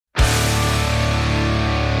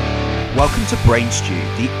Welcome to Brain Stew,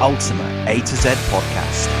 the ultimate A to Z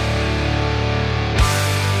podcast.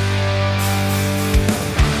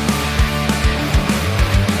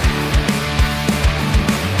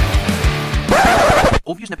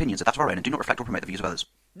 All views and opinions are that of our own and do not reflect or promote the views of others.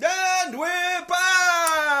 And we're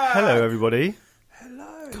back! Hello, everybody.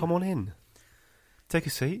 Hello. Come on in. Take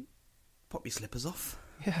a seat. Pop your slippers off.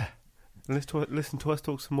 Yeah. And listen to us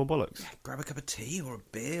talk some more bollocks. Yeah, grab a cup of tea or a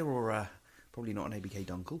beer or probably not an ABK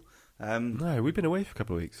Dunkel. No, we've been away for a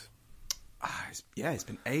couple of weeks. It's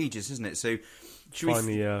been ages, isn't it? So, should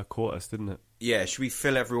Finally caught us, didn't it? should we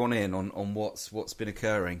fill everyone in on what's been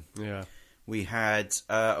occurring? Yeah. We had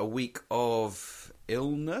a week of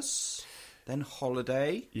illness, then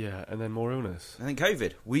holiday, Yeah, and then more illness. and then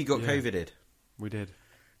COVID. We got COVIDed. We did.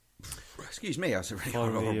 Excuse me, I was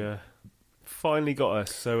really Finally got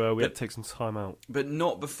us, so we had to take some time out. But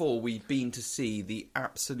not before we'd been to see the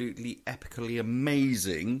absolutely epically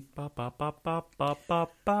amazing Ba, ba, ba, ba, ba, ba,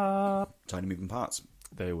 ba. Tiny Moving Parts.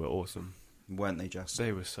 They were awesome. Weren't they just?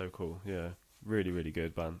 They were so cool, yeah. Really, really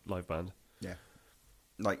good live band. Yeah.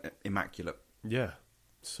 Like, immaculate. Yeah,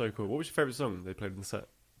 so cool. What was your favourite song they played in the set?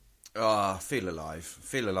 Feel Alive.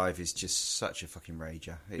 Feel Alive is just such a fucking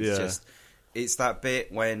rager. It's that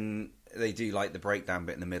bit when they do like the breakdown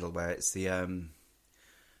bit in the middle where it's the a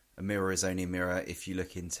mirror is only a mirror if you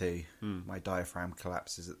look into. My diaphragm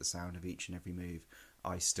collapses at the sound of each and every move.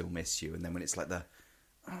 I still miss you. And then when it's like the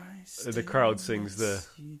crowd sings the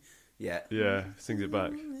you. Yeah. Yeah, sings it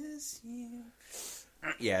back. Miss you.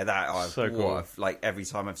 Yeah, that So cool. Like every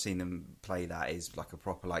time I've seen them play that is like a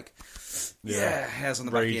proper hairs on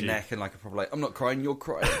the back of your Ragey. neck and like a proper I'm not crying, you're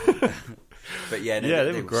crying. But yeah,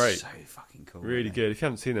 they were great. So fucking cool. Really good. If you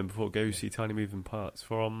haven't seen them before, go see Tiny Moving Parts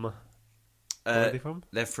from... where are they from?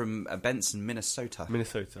 They're from Benson, Minnesota.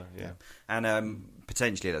 Minnesota, yeah. And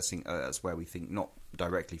potentially that's where we think, not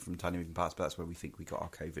directly from Tiny Moving Parts, but that's where we think we got our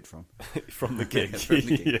COVID from. From the gig. From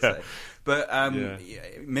the gig, yeah. so. But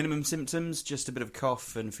minimum symptoms, just a bit of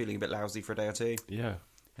cough and feeling a bit lousy for a day or two. Yeah.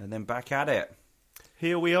 And then back at it.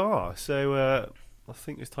 Here we are. So I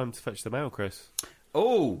think it's time to fetch the mail, Chris.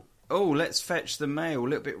 Oh, let's fetch the mail. A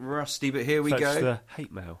little bit rusty, but here we Fetch go. the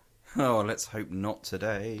hate mail. Oh, let's hope not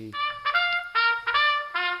today.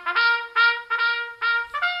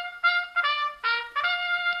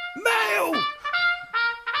 Mail!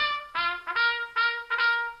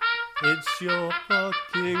 It's your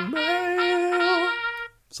fucking mail.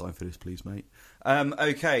 Sign for this, please, mate.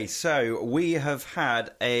 Okay, so we have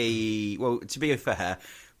had to be fair,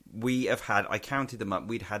 I counted them up,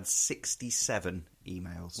 we'd had 67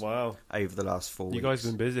 emails. Wow. Over the last 4 weeks. You guys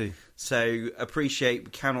have been busy. So, appreciate,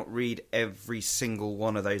 we cannot read every single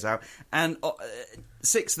one of those out. And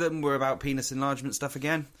 6 of them were about penis enlargement stuff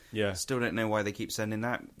again. Yeah. Still don't know why they keep sending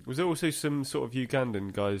that. Was there also some sort of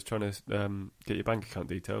Ugandan guys trying to get your bank account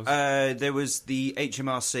details? There was the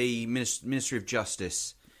HMRC, Ministry of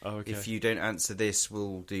Justice. Oh, okay. If you don't answer this,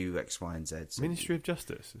 we'll do X, Y, and Z. So Ministry of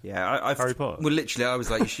Justice? yeah, I've Harry Potter? Well, literally, I was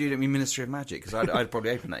like, you should mean Ministry of Magic, because I'd probably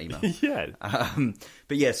open that email. Yeah.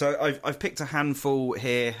 But yeah, so I've picked a handful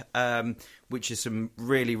here, which is some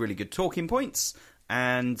really, really good talking points,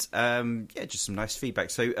 and just some nice feedback.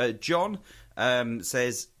 So John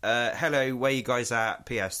says, hello, where you guys at?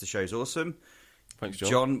 P.S. The show's awesome. Thanks, John.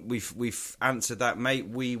 John, we've answered that, mate.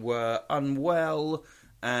 We were unwell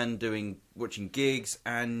and watching gigs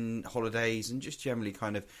and holidays and just generally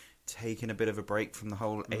kind of taking a bit of a break from the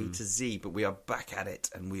whole A to Z, but we are back at it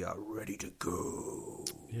and we are ready to go.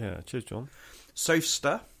 Yeah, cheers, John.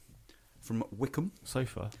 Sofster from Wickham.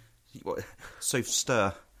 Sofa? What?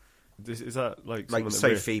 Sofster. Is that like Like someone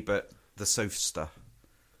that Sophie, but the Sofster.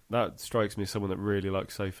 that strikes me as someone that really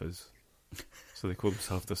likes sofas. So they call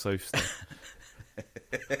themselves the Sofster.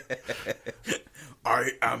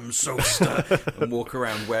 I am Sofster. And walk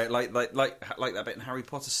around where like that bit in Harry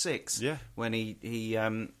Potter 6. Yeah. When he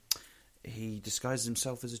disguises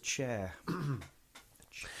himself as a chair. Do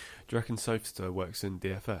you reckon Sofster works in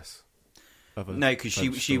DFS? No, because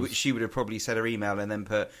she would have probably said her email and then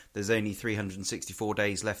put, there's only 364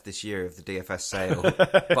 days left this year of the DFS sale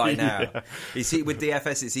by now. Yeah. You see, with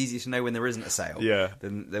DFS, it's easier to know when there isn't a sale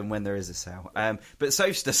than when there is a sale. But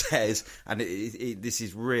Sofster says, and this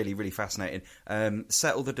is really, really fascinating,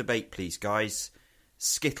 settle the debate, please, guys.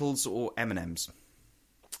 Skittles or M&M's?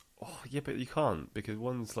 Oh, yeah, but you can't, because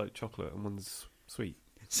one's like chocolate and one's sweet.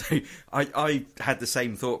 So I had the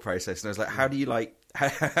same thought process, and I was like, how do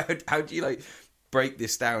you break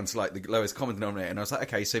this down to like the lowest common denominator? And I was like,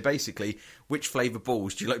 okay, so basically, which flavour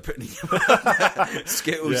balls do you like putting in your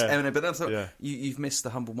Skittles, M&M? But that's not, you've missed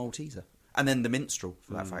the humble Malteser, and then the minstrel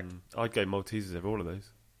for that fact. I'd go Maltesers over all of those.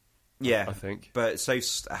 Yeah, I think. But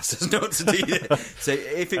asked us not to do it. So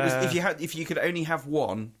if you could only have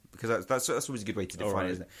one, because that's always a good way to define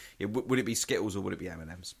it, isn't it? Yeah, would it be Skittles or would it be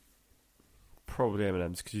M&M's? Probably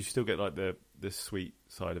M&M's, because you still get like the sweet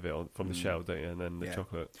side of it from the shell, don't you? And then the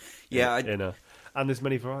chocolate. Yeah, inner. And there's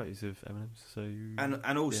many varieties of M&M's. So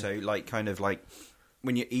and also like kind of like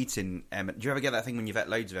when you're eating do you ever get that thing when you've had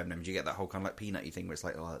loads of M&M's? You get that whole kind of like peanutty thing where it's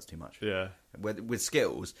like, oh, that's too much. Yeah. With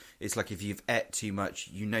Skittles, it's like if you've ate too much,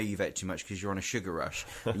 you know you've ate too much because you're on a sugar rush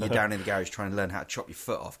and you're down in the garage trying to learn how to chop your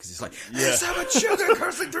foot off because it's like, there's so much sugar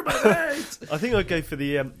coursing through my veins. I think I'd go for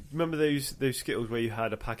the remember those Skittles where you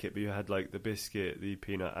had a packet but you had like the biscuit, the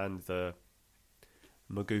peanut and the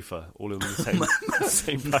magoofa all in the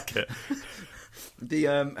same packet. The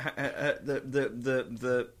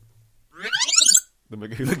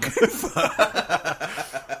magoofa.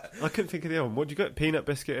 I couldn't think of the other one. What do you got? Peanut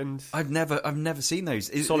biscuit and I've never seen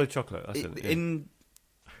those. Solid chocolate. That's it. In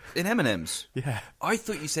M&M's. Yeah. I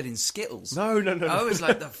thought you said in Skittles. No. I was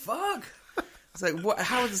like, the fuck. I was like, what?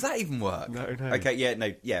 How does that even work? No. Okay, yeah,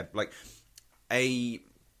 like a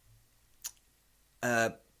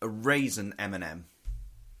raisin M&M.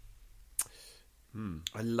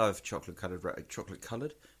 I love chocolate covered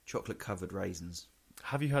raisins.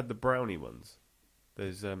 Have you had the brownie ones?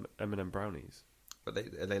 There's M&M brownies. But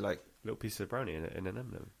are they like little piece of brownie in an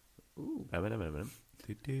M&M? Ooh, M&M.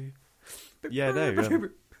 Yeah, no.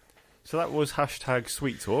 So that was hashtag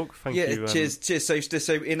sweet talk. Thank you. Yeah, cheers.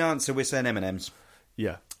 So in answer, we're saying M&M's.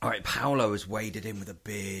 Yeah. All right, Paolo has waded in with a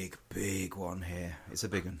big one here. It's a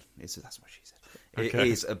big one. That's what she said. Okay. It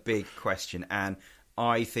is a big question, and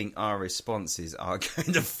I think our responses are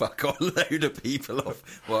going to fuck a load of people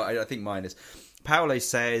off. Well, I think mine is. Paolo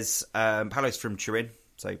says, Paolo's from Turin,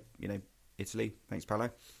 so, Italy. Thanks, Paolo.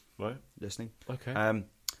 What? Listening. Okay.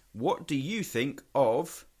 What do you think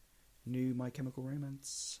of new My Chemical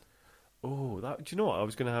Romance? Oh, do you know what? I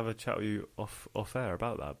was going to have a chat with you off air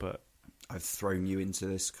about that, but I've thrown you into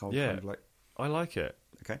this kind of like... I like it.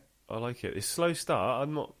 Okay. I like it. It's a slow start.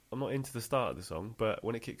 I'm not into the start of the song, but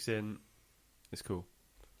when it kicks in, it's cool.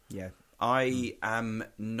 Yeah. I am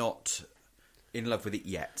not in love with it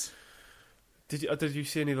yet. Did you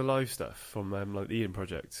see any of the live stuff from like the Ian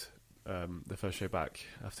Project? The first show back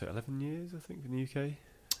after 11 years, I think, in the UK.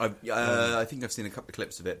 I think I've seen a couple of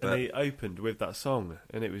clips of it. But and they opened with that song,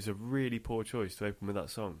 and it was a really poor choice to open with that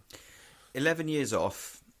song. 11 years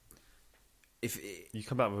off. You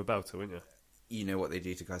come back with a belter, wouldn't you? You know what they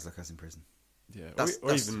do to guys like us in prison. Yeah,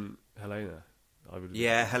 or even Helena.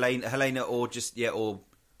 Helena, or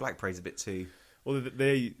Black Parade's a bit too. Well,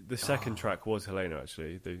 the second track was Helena.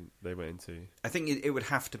 Actually, they went into. I think it would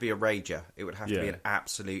have to be a rager. It would have to be an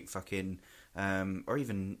absolute fucking, or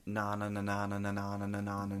even na na na na na na na na na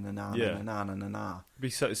na na na na na. Be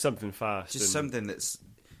something fast. Just something that's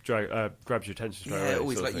grabs your attention straight away. Yeah,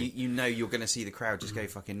 always like you're going to see the crowd just go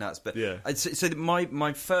fucking nuts. But yeah. So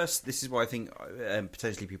my first, this is why I think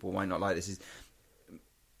potentially people might not like this, is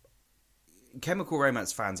Chemical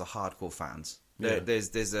Romance fans are hardcore fans.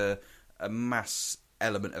 There's a mass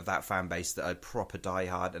element of that fan base that are proper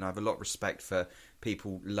diehard, and I have a lot of respect for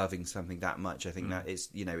people loving something that much. I think that it's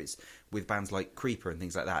with bands like Creeper and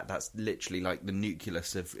things like that. That's literally like the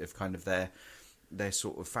nucleus of kind of their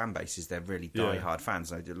sort of fan bases. They're really diehard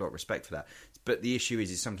fans, and I do a lot of respect for that. But the issue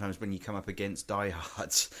is sometimes when you come up against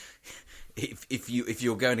diehards, if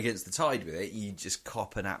you're going against the tide with it, you just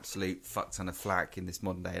cop an absolute fuck ton of flack in this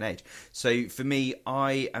modern day and age. So for me,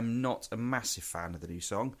 I am not a massive fan of the new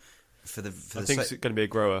song. I think it's going to be a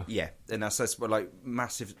grower. Yeah, and that's like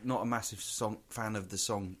massive. Not a massive fan of the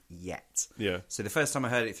song yet. Yeah. So the first time I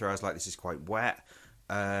heard it through, I was like, "This is quite wet,"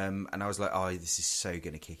 and I was like, "Oh, this is so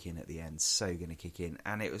going to kick in at the end. So going to kick in."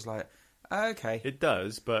 And it was like, "Okay, it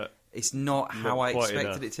does, but it's not how I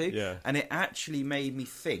expected it to." Yeah. And it actually made me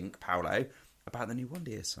think, Paolo, about the new One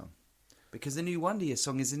Year song, because the new One Year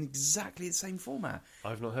song is in exactly the same format.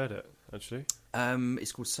 I've not heard it actually.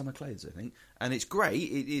 It's called Summer Clothes, I think, and it's great.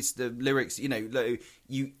 It's the lyrics,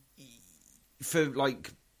 you for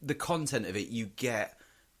like the content of it, you get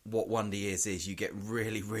what Wonder Years is. You get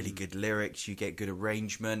really, really good lyrics. You get good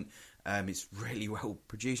arrangement. It's really well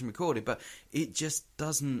produced and recorded, but it just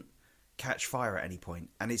doesn't catch fire at any point.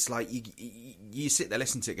 And it's like you sit there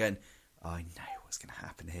listening to it going, I know what's going to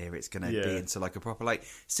happen here. It's going to be into like a proper like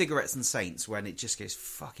Cigarettes and Saints, when it just gets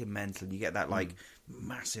fucking mental and you get that like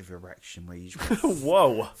massive erection where you just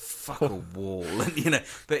whoa, fuck a wall, and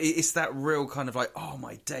But it's that real kind of like, oh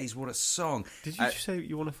my days, what a song! Did you say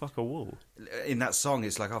you want to fuck a wall? In that song,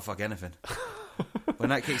 it's like I'll fuck anything. When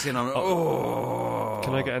that kicks in, I'm like, oh.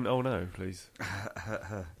 Can I get an oh no, please?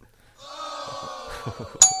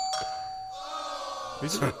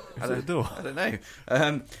 Is it a door? I don't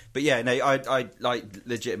know. But yeah, no, I like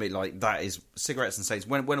legitimately like that is Cigarettes and Saints.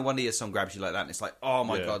 When a Wonder Years song grabs you like that, and it's like, oh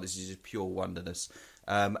my god, this is just pure wonderness.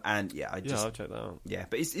 And yeah, I'll check that out. Yeah,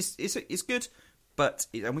 but it's good. But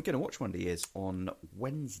and we're going to watch Wonder Years on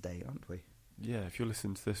Wednesday, aren't we? Yeah, if you're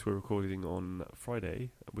listening to this, we're recording on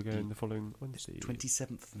Friday. We're going the following Wednesday.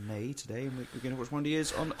 27th of May today, and we're going to watch Wonder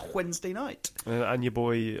Years on Wednesday night. And your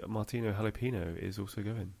boy Martino Jalapeno is also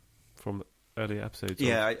going from earlier episodes.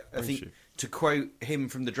 Yeah, I think, to quote him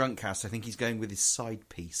from the Drunkcast, I think he's going with his side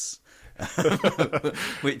piece.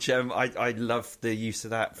 Which I love the use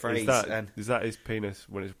of that phrase. Is that his penis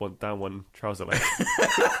when it's down one trouser leg?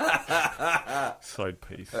 Side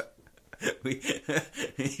piece.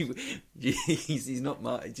 He's not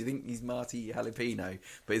Marty. Do you think he's Marty Jalapeno?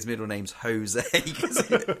 But his middle name's Jose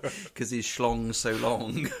because his schlong's so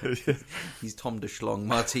long. He's Tom de Schlong,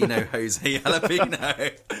 Martino Jose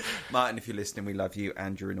Jalapeno. Martin, if you're listening, we love you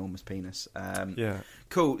and your enormous penis. Yeah,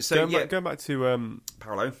 cool. So going back to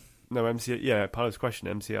Paolo. No, MCR. Yeah, Paolo's question.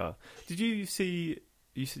 MCR. Did you see?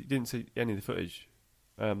 You didn't see any of the footage.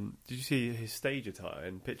 Did you see his stage attire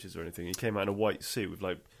in pictures or anything? He came out in a white suit with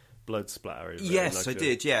like blood splatter over it. Yes, I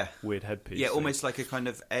did, yeah. Weird headpiece. Yeah, almost like a kind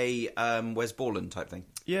of a Wes Borland type thing.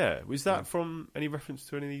 Yeah. Was that from any reference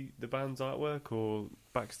to any of the band's artwork or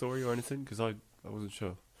backstory or anything? Because I wasn't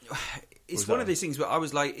sure. It's one of those things where I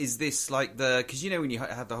was like, is this like the... Because you know when you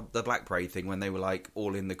had the Black Parade thing, when they were like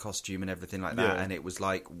all in the costume and everything like that, and it was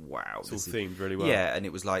like, wow. It's all themed really well. Yeah, and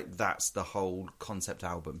it was like, that's the whole concept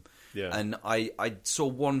album. Yeah. And I saw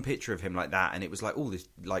one picture of him like that, and it was like, all this,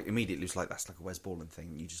 like, immediately it was like, that's like a Wes Borland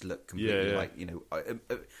thing. You just look completely like, you know...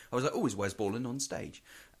 I was like, oh, is Wes Borland on stage?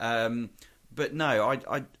 But no,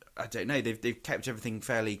 I don't know. They've kept everything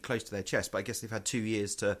fairly close to their chest, but I guess they've had 2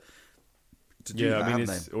 years to do that, I mean,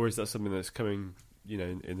 or is that something that's coming, you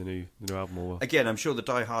know, in the new album? Or again, I'm sure the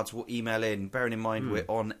diehards will email in. Bearing in mind we're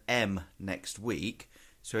on M next week,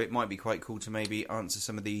 so it might be quite cool to maybe answer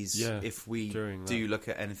some of these if we do look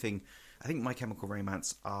at anything. I think My Chemical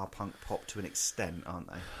Romance are punk pop to an extent,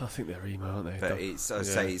 aren't they? I think they're emo, aren't they? But it's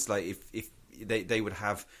like if they would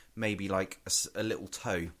have maybe like a little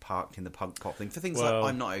toe parked in the punk pop thing for things like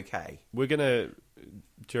I'm Not Okay. We're gonna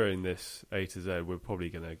during this A to Z, we're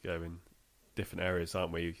probably gonna go in different areas,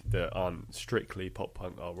 aren't we, that aren't strictly pop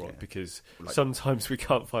punk art rock, because sometimes we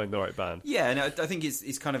can't find the right band. Yeah, and I think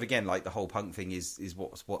it's kind of, again, like the whole punk thing is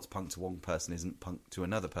what's punk to one person isn't punk to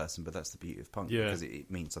another person, but that's the beauty of punk, because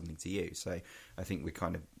it means something to you. So I think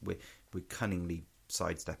we're cunningly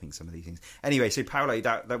sidestepping some of these things. Anyway, so Paolo,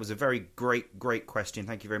 that was a very great question.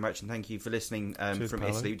 Thank you very much, and thank you for listening. Cheers, from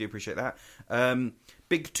Paolo. Italy. We do appreciate that.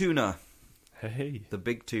 Big Tuna. Hey. The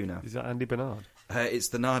Big Tuna. Is that Andy Bernard? It's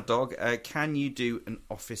the Nard Dog. Can you do an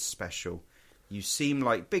Office special? You seem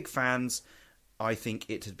like big fans. I think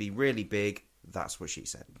it'd be really big. That's what she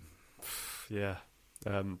said. Yeah,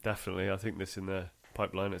 definitely. I think this in the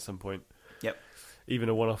pipeline at some point. Yep. Either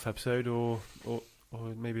a one-off episode or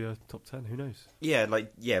maybe a top 10. Who knows? Yeah,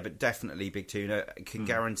 but definitely Big Tuna. Can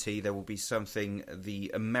guarantee there will be something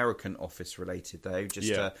the American Office related though.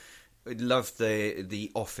 Love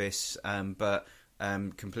the Office, but.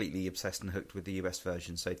 Completely obsessed and hooked with the US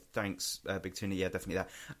version. So thanks, Big Tuna. Yeah, definitely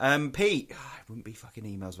that. Pete, it wouldn't be fucking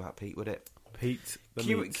emails about Pete, would it? Pete.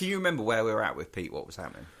 Can you remember where we were at with Pete? What was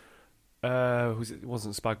happening? It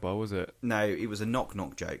wasn't Spag Bar, was it? No, it was a knock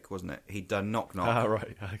knock joke, wasn't it? He'd done knock knock. Ah,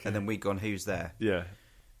 right. Okay. And then we'd gone, who's there? Yeah.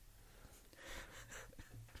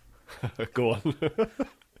 Go on.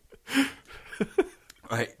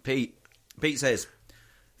 Right, Pete. Pete says,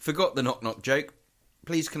 forgot the knock knock joke.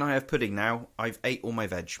 Please, can I have pudding now? I've ate all my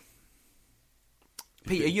veg.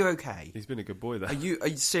 Pete, are you okay? He's been a good boy there. Are you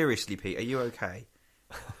seriously, Pete? Are you okay?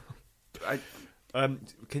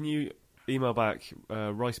 Can you email back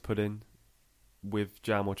rice pudding with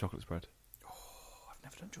jam or chocolate spread? Oh, I've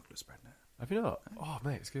never done chocolate spread now. Have you not? Oh,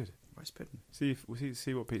 mate, it's good. Rice pudding. See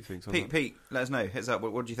what Pete thinks. Pete, let us know. Heads up.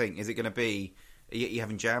 What do you think? Is it going to be? Are you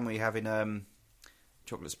having jam or are you having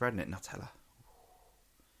chocolate spread in it? Nutella.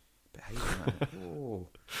 Bit hazy, oh.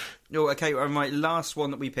 No, okay. My last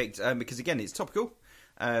one that we picked, because again it's topical.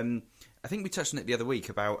 I think we touched on it the other week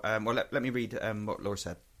about. Let me read what Laura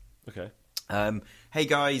said. Okay. Hey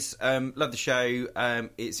guys, love the show.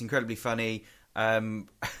 It's incredibly funny. It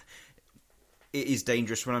is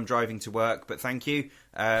dangerous when I'm driving to work, but thank you.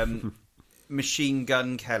 Machine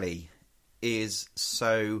Gun Kelly is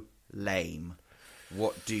so lame.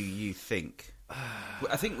 What do you think?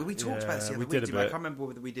 I think we talked about this the other week. I can't remember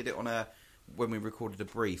whether we did it when we recorded a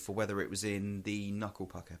brief or whether it was in the Knuckle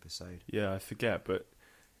Puck episode. Yeah, I forget. But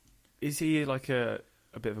is he like a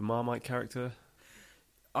bit of a Marmite character?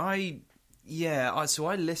 I Yeah, so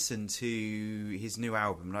I listened to his new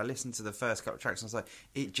album, and I listened to the first couple of tracks, and I was like,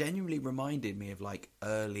 it genuinely reminded me of like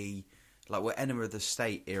early, like what Enema of the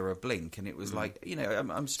State era Blink, and it was like, you know,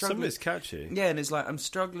 I'm struggling. Some of it's catchy. Yeah, and it's like I'm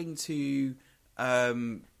struggling to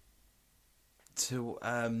not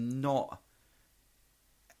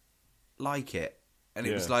like it. And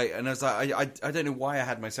it was like, and I was like, I don't know why I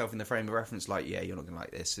had myself in the frame of reference, like, yeah, you're not going to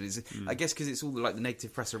like this. I guess because it's all like the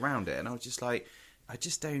negative press around it, and I was just like, I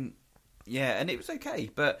just don't, yeah, and it was okay,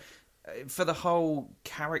 but for the whole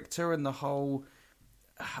character and the whole,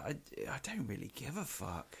 I don't really give a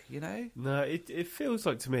fuck, you know? No, it feels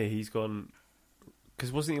like to me he's gone,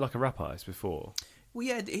 because wasn't he like a rap artist before? Well,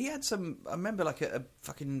 yeah, he had some, I remember like a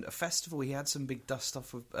festival, he had some big dust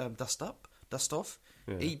off.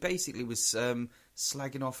 Yeah. He basically was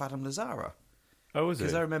slagging off Adam Lazzara. Oh, was he?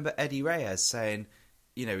 Because I remember Eddie Reyes saying,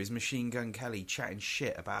 you know, is Machine Gun Kelly chatting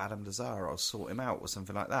shit about Adam Lazzara, I'll sort him out or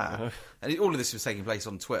something like that. Uh-huh. And all of this was taking place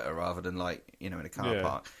on Twitter rather than like, you know, in a car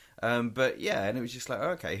park. But yeah, and it was just like,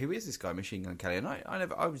 okay, who is this guy, Machine Gun Kelly? And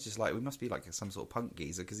I was just like, we must be like some sort of punk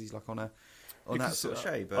geezer because he's like on that sort of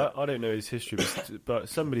show. But I don't know his history, but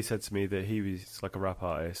somebody said to me that he was like a rap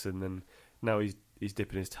artist, and then now he's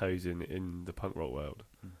dipping his toes in the punk rock world.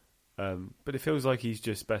 But it feels like he's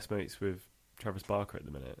just best mates with Travis Barker at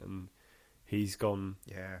the minute, and he's gone,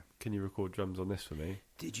 yeah, can you record drums on this for me?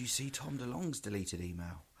 Did you see Tom DeLonge's deleted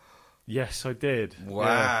email? Yes, I did.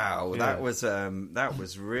 Wow, yeah. That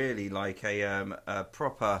was really like a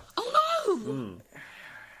proper... Oh, no!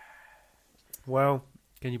 Well,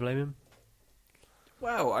 can you blame him?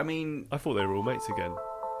 Well, I mean... I thought they were all mates again,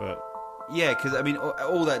 but... Yeah, because, I mean,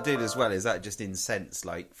 all that did as well is that just incensed,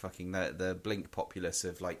 like, fucking the Blink populace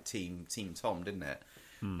of, like, Team Tom, didn't it?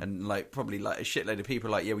 And, like, probably, like, a shitload of people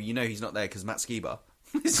are like, yeah, well, you know he's not there because Matt Skiba.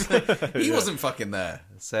 He wasn't fucking there.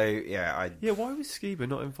 So, yeah, Yeah, why was Skiba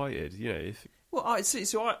not invited? You know, if... Well,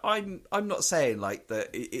 I'm not saying, like, that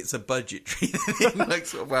it's a budgetary thing, like,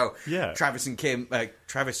 sort of, well, yeah. Travis and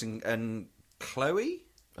and Chloe?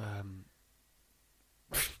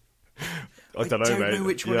 I don't know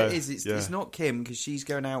which one it is. It's not Kim because she's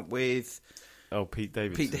going out with Pete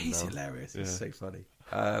Davidson. Pete Davidson, hilarious. It's so funny.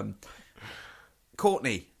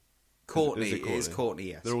 Courtney. Courtney is Courtney.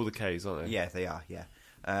 Yes, they're all the K's, aren't they? Yeah, they are. Yeah.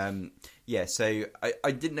 So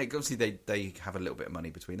I didn't know. Obviously, they have a little bit of money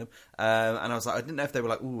between them, and I was like, I didn't know if they were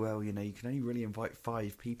like, oh well, you know, you can only really invite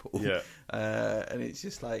 5 people. Yeah. And it's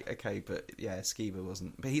just like, okay, but yeah, Skiba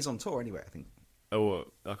wasn't, but he's on tour anyway, I think. Oh, what?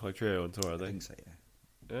 Alkaline Trio on tour, are they? I think so. Yeah.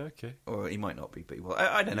 Okay. Or he might not be, but he will.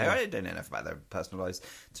 I don't know. I don't know enough about their personal lives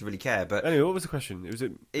to really care. But anyway, what was the question?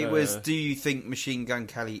 It was, do you think Machine Gun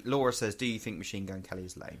Kelly... Laura says, do you think Machine Gun Kelly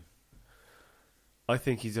is lame? I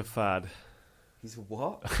think he's a fad. He's a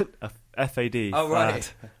what? a FAD. Oh, fad.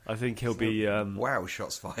 right. I think he'll be... wow,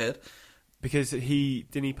 shots fired. Because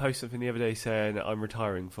didn't he post something the other day saying, I'm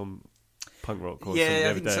retiring from punk rock? Or yeah,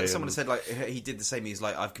 I think someone said, like, he did the same. He's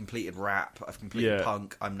like, I've completed rap, I've completed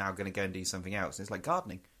punk, I'm now going to go and do something else. And it's like,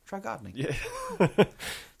 gardening. Try gardening. Yeah.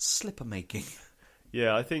 Slipper making.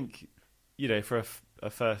 Yeah, I think, you know, for a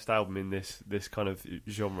first album in this kind of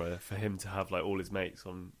genre, for him to have, like, all his mates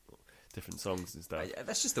on different songs and stuff.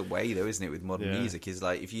 That's just the way, though, isn't it, with modern music? Is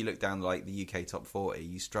like, if you look down, like, the UK top 40,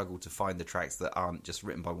 you struggle to find the tracks that aren't just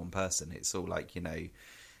written by one person. It's all like, you know,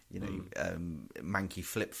 Manky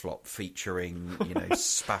Flip Flop featuring, you know,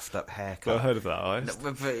 spaffed up haircut. I heard of that, right? No,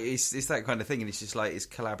 but it's that kind of thing, and it's just like, it's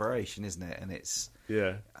collaboration, isn't it? And it's...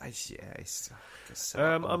 Yeah. I'm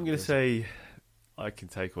going to say I can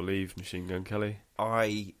take or leave Machine Gun Kelly.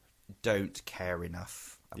 I don't care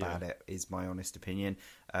enough about it, is my honest opinion.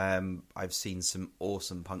 I've seen some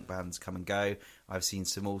awesome punk bands come and go. I've seen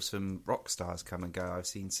some awesome rock stars come and go. I've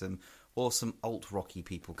seen some awesome alt-rocky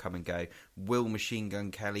people come and go. Will Machine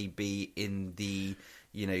Gun Kelly be in the,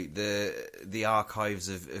 you know, the archives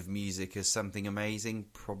of music as something amazing?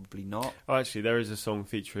 Probably not. Oh, actually, there is a song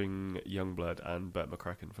featuring Youngblood and Bert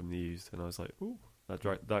McCracken from The Used, and I was like, ooh,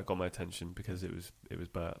 that got my attention because it was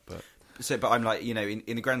Bert, but... But I'm like, you know, in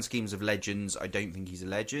the grand schemes of legends, I don't think he's a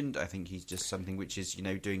legend. I think he's just something which is, you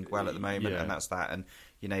know, doing well at the moment, and that's that. And,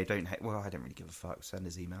 you know, I don't really give a fuck. Send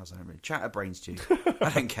us emails. I don't really chat at Brains Stew.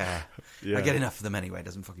 I don't care. I get enough of them anyway. It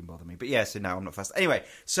doesn't fucking bother me. But yeah, so now I'm not fussed. Anyway,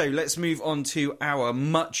 so let's move on to our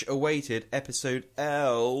much awaited episode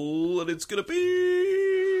L, and it's gonna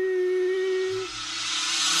be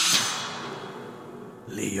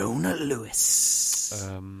Leona Lewis.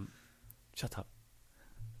 Shut up.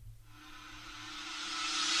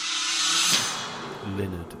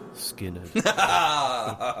 Lynyrd Skynyrd.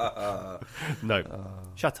 No.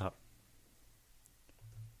 Shut up.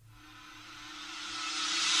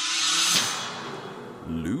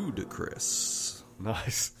 Lou Ludicrous.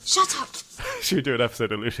 Nice. Shut up! Should we do an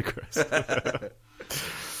episode of Ludicrous?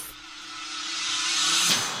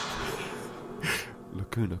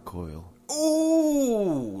 Lacuna Coil.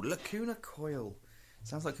 Ooh, Lacuna Coil.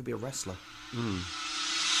 Sounds like it could be a wrestler.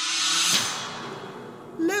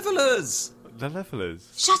 Levelers. The Levelers.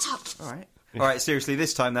 Shut up! All right. Seriously,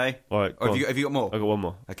 this time though. All right, Or go have on. you got more? I got one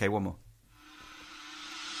more. Okay, one more.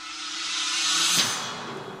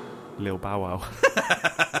 Lil Bow Wow.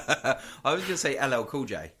 I was going to say LL Cool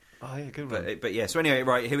J, Oh yeah, good one. but yeah. So anyway,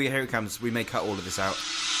 right here it comes. We may cut all of this out.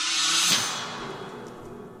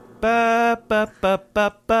 Ba, ba, ba,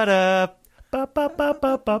 ba, ba, da. Ba, ba, ba,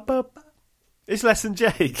 ba, ba, ba. It's Less Than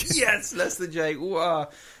Jake. Yes, less than Jake. Wow.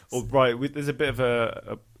 Oh, right, there's a bit of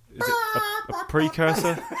a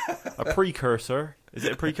precursor? A precursor? Is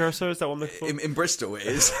it a precursor? Is that one they're called? In Bristol, it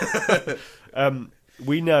is.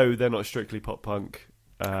 We know they're not strictly pop punk.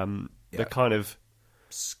 They're kind of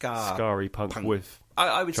scary punk with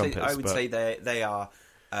I would trumpets, say they are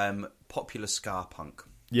popular ska punk.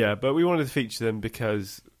 Yeah, but we wanted to feature them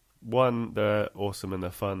because, one, they're awesome and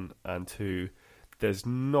they're fun, and two, there's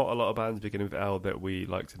not a lot of bands beginning with L that we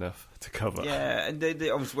liked enough to cover. Yeah, and they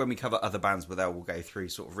obviously when we cover other bands with L, we'll go through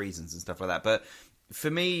sort of reasons and stuff like that. But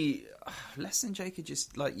for me, Less Than Jake are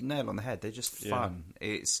just like nail on the head. They're just fun. Yeah.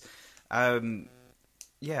 It's I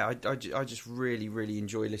just really, really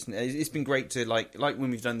enjoy listening. It's been great to like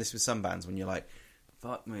when we've done this with some bands when you're like,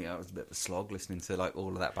 fuck me, that was a bit of a slog listening to like all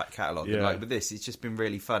of that back catalogue. Yeah. And like with this, it's just been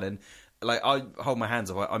really fun. And like I hold my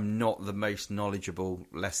hands up, I'm not the most knowledgeable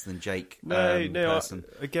Less Than Jake person.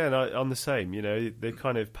 I'm the same. You know, they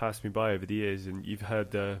kind of passed me by over the years, and you've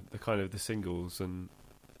heard the kind of the singles and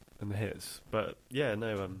the hits. But yeah,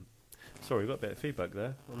 no, sorry, we got a bit of feedback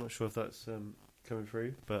there. I'm not sure if that's coming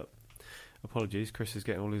through, but apologies. Chris is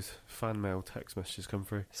getting all his fan mail text messages come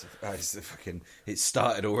through. It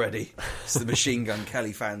started already. It's the Machine Gun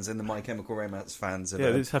Kelly fans and the My Chemical Romance fans. Yeah,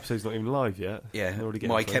 this episode's not even live yet. Yeah,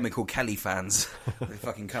 My Chemical Kelly fans. They're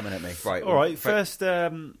fucking coming at me. Right. All right. First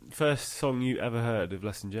song you ever heard of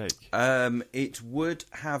Less Than Jake? It would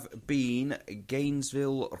have been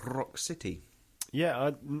Gainesville Rock City. Yeah,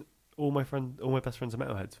 all my best friends are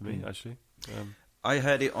metalheads for me, actually. I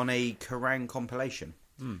heard it on a Kerrang compilation.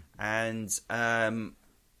 And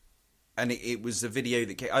it was a video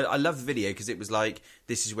that came, I love the video because it was like,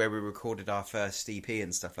 this is where we recorded our first EP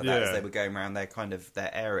and stuff like that as they were going around their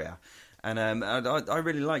area. And I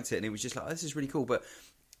really liked it, and it was just like, oh, this is really cool. But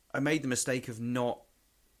I made the mistake of not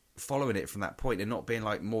following it from that point and not being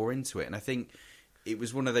like more into it. And I think it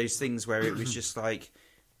was one of those things where it was just like,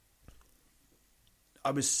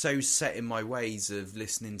 I was so set in my ways of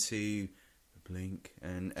listening to Blink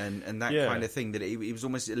and that kind of thing that it was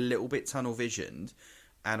almost a little bit tunnel visioned,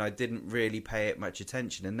 and I didn't really pay it much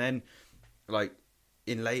attention. And then like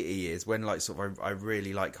in later years when like sort of I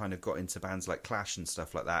really like kind of got into bands like Clash and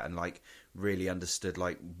stuff like that, and like really understood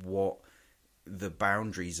like what the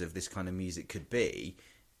boundaries of this kind of music could be,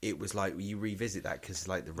 it was like you revisit that because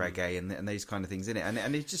like the reggae and those kind of things in it,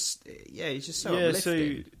 and it's just so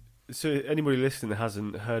uplifting. So anybody listening that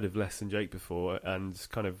hasn't heard of Less Than Jake before and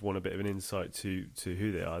kind of want a bit of an insight to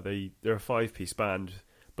who they are, they're a 5-piece band,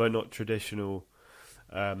 but not traditional.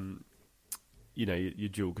 Your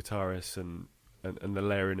dual guitarists and the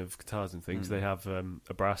layering of guitars and things. They have a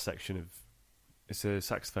brass section of, it's a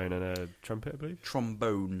saxophone and a trumpet, I believe.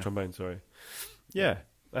 Trombone, sorry. Yeah,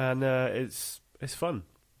 and it's fun.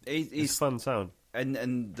 It's fun sound,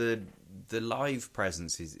 and the live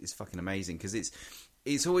presence is fucking amazing because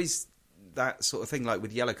it's always that sort of thing, like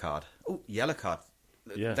with Yellowcard. Oh, Yellowcard.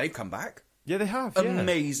 Yeah. They've come back. Yeah, they have.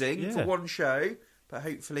 Amazing for one show, but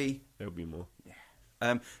hopefully there'll be more. Yeah.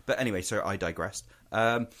 But anyway, so I digressed.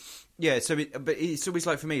 But it's always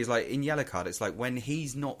like, for me, it's like in Yellowcard, it's like when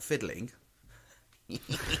he's not fiddling.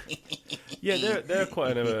 Yeah, they're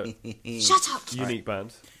quite an Shut up! unique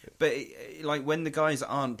band. But like when the guys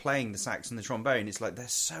aren't playing the sax and the trombone, it's like they're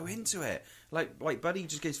so into it. Like Buddy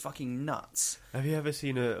just goes fucking nuts. Have you ever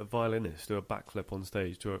seen a violinist do a backflip on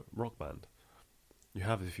stage to a rock band? You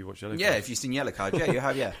have if you watch Yellowcard. Yeah, if you've seen Yellowcard, yeah, you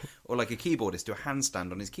have, yeah. Or like a keyboardist do a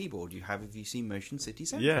handstand on his keyboard. You have if you've seen Motion City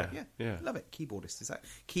Soundtrack. Yeah. Love it. Keyboardist, is that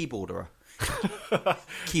keyboarderer?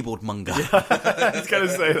 Keyboard monger. I was going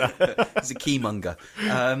to say that. He's a key monger.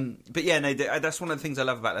 But yeah, no, that's one of the things I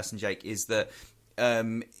love about Less Than Jake is that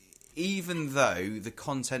even though the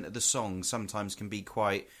content of the song sometimes can be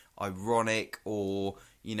quite ironic or,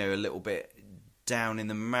 a little bit down in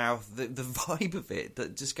the mouth, the vibe of it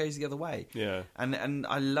that just goes the other way. Yeah. And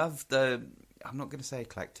I love I'm not going to say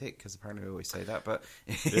eclectic because apparently we always say that, but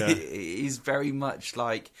it is very much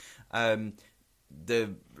like there's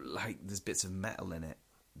bits of metal in it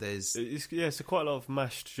it's quite a lot of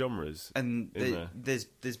mashed genres, and in there.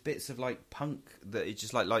 there's bits of like punk that it's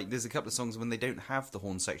just like there's a couple of songs when they don't have the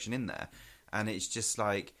horn section in there, and it's just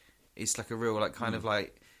like it's like a real like kind of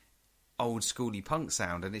like old schooly punk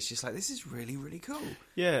sound, and it's just like this is really really cool.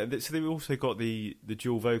 Yeah, so they've also got the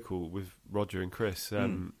dual vocal with Roger and Chris,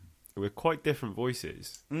 with quite different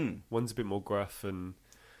voices. One's a bit more gruff, and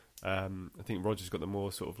I think Roger's got the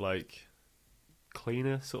more sort of like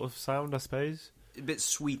cleaner sort of sound, I suppose. A bit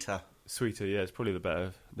sweeter. Sweeter, yeah, it's probably the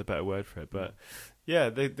better word for it. But yeah,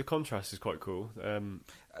 the contrast is quite cool.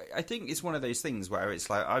 I think it's one of those things where it's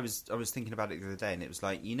like I was thinking about it the other day, and it was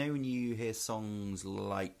like, you know, when you hear songs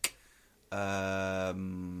like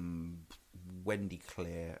Wendy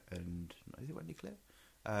Clear and is it Wendy Clear?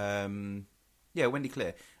 Yeah, Wendy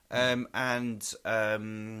Clear. And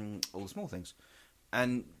All the Small Things.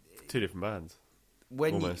 And two different bands.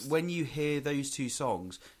 When you hear those two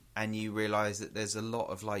songs and you realise that there's a lot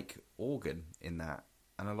of like organ in that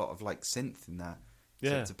and a lot of like synth in that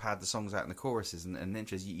to pad the songs out in the choruses and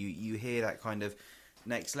intros, you hear that kind of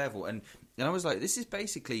next level. And I was like, this is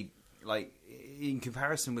basically like in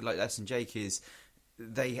comparison with like Less Than Jake is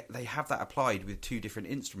they have that applied with two different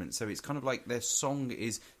instruments, so it's kind of like their song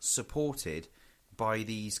is supported by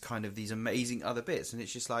these amazing other bits, and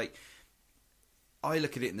it's just like I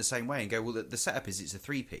look at it in the same way and go, well, the setup is it's a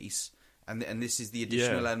 3-piece, and this is the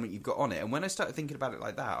additional element you've got on it. And when I started thinking about it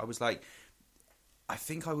like that, I was like, I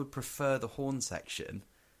think I would prefer the horn section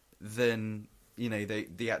than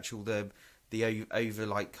the actual over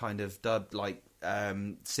like kind of dubbed like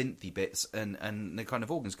synthy bits and the kind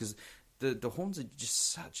of organs, because the horns are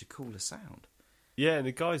just such a cooler sound. Yeah, and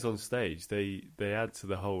the guys on stage they add to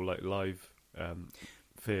the whole like live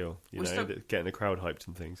feel, getting the crowd hyped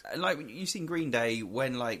and things. Like you've seen Green Day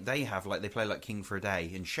when like they play like King for a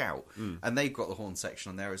Day and Shout, and they've got the horn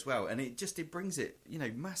section on there as well, and it brings it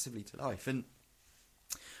massively to life. And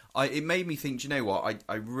it made me think, do you know what?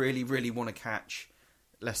 I really really want to catch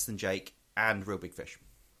Less Than Jake and Real Big Fish.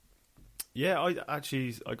 Yeah,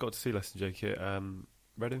 I got to see Less Than Jake at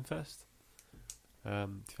Reading Fest,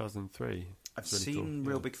 2003. I've seen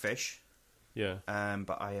Real Big Fish. Yeah.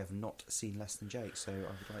 But I have not seen Less Than Jake, so I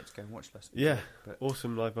would like to go and watch Less Than Jake. Yeah, but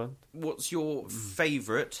awesome live band. What's your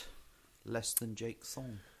favourite Less Than Jake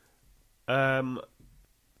song? I've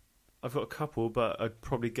got a couple, but I'd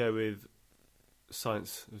probably go with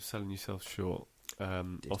Science of Selling Yourself Short,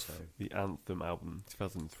 off the Anthem album,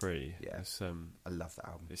 2003. Yeah, I love that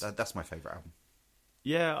album. That's my favourite album.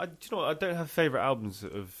 Yeah, do you know what? I don't have favourite albums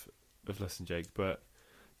of Less Than Jake, but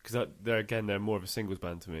because they're more of a singles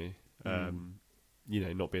band to me.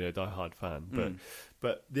 Not being a die-hard fan,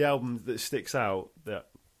 but the album that sticks out that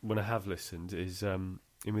when I have listened is In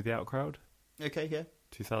With the Outcrowd. Okay, yeah,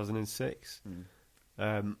 2006.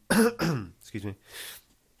 Excuse me.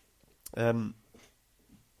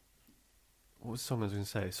 What was the song I was going to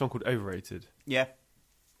say? A song called Overrated. Yeah,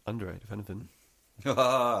 underrated, if anything.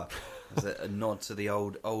 Is it a nod to the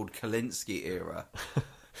old Kalinske era?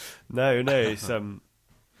 No,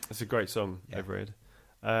 it's a great song, Overrated.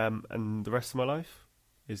 And The Rest of My Life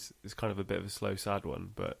is kind of a bit of a slow, sad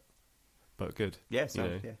one, but good. Yeah,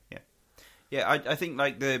 yeah. I think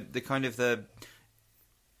like the kind of the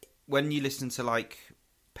when you listen to like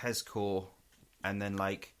Pezcore and then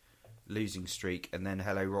like Losing Streak and then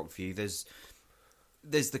Hello Rockview, there's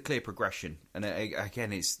the clear progression, and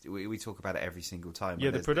again, we talk about it every single time.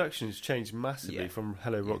 Yeah, the production's changed massively from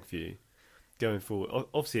Hello Rockview going forward.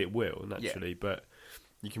 Obviously, it will naturally, but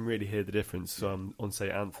you can really hear the difference on say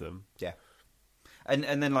Anthem. Yeah, and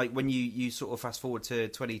then like when you sort of fast forward to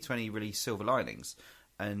 2020 release Silver Linings,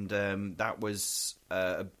 and that was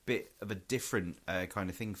a bit of a different kind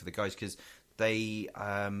of thing for the guys, because they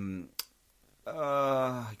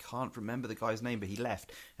I can't remember the guy's name, but he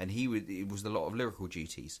left, and it was a lot of lyrical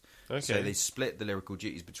duties. Okay. So they split the lyrical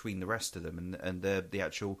duties between the rest of them, and the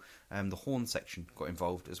actual the horn section got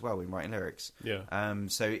involved as well in writing lyrics. Yeah.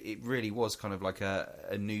 So it really was kind of like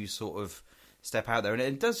a new sort of step out there, and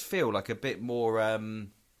it does feel like a bit more. I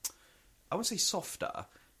wouldn't say softer,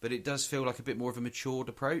 but it does feel like a bit more of a matured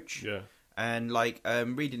approach. Yeah. And like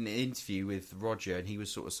reading an interview with Roger, and he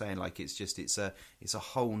was sort of saying like it's a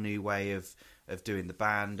whole new way of doing the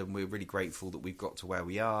band, and we're really grateful that we've got to where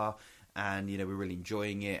we are, and we're really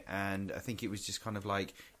enjoying it. And I think it was just kind of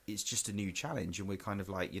like it's just a new challenge, and we're kind of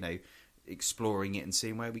like exploring it and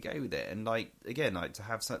seeing where we go with it. And like again, like to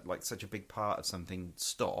have such a big part of something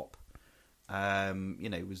stop, and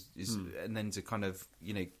then to kind of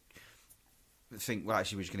think, well,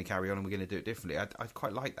 actually we're just going to carry on and we're going to do it differently. I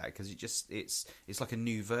quite like that, because it's like a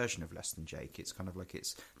new version of Less Than Jake. It's kind of like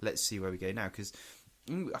let's see where we go now, because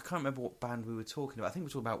I can't remember what band we were talking about. I think we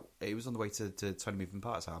were talking about, it was on the way to Tony Moving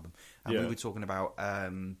Parts album, and we were talking about, I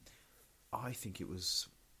think it was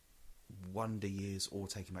Wonder Years or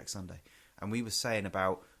Taking Back Sunday, and we were saying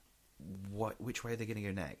about which way are they going to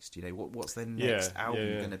go next? You know, what's their next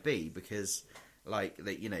album going to be? Because like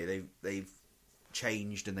they've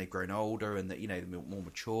changed and they've grown older and that they're more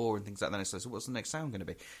mature and things like that. So what's the next sound going to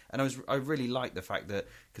be? And I really liked the fact that,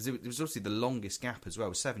 because it was obviously the longest gap as well. It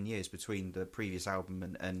was 7 years between the previous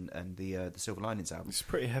album and the Silver Linings album. It's a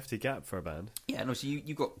pretty hefty gap for a band. Yeah, and also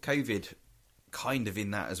you got COVID kind of in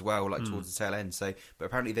that as well, like towards the tail end. So, but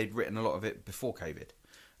apparently they'd written a lot of it before COVID.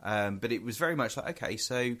 But it was very much like, okay,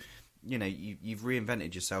 so you've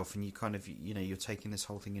reinvented yourself, and you kind of you're taking this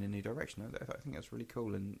whole thing in a new direction. I think that's really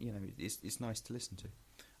cool, and it's nice to listen to.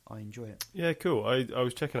 I enjoy it. Yeah, cool. I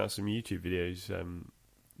was checking out some YouTube videos,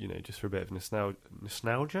 just for a bit of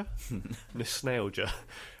nostalgia.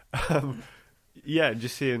 Yeah,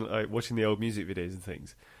 just seeing watching the old music videos and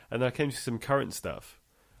things, and I came to some current stuff,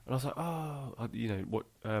 and I was like,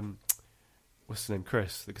 what's his name?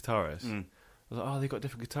 Chris, the guitarist. I was like, they got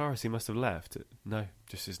different guitarists. He must have left. No,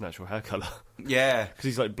 just his natural hair colour. Yeah, because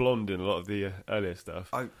he's like blonde in a lot of the earlier stuff.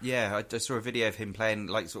 I just saw a video of him playing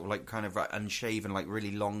kind of unshaven, like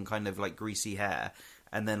really long, kind of like greasy hair,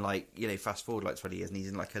 and then fast forward 20 years, and he's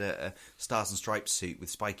in like a Stars and Stripes suit with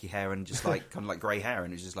spiky hair and just like kind of like grey hair,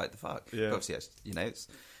 and it's just like the fuck. Yeah, but obviously it's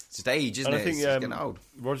just age, isn't and it? I think it's getting old.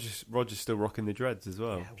 Roger's still rocking the dreads as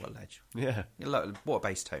well. Yeah, what a ledge. Yeah, what a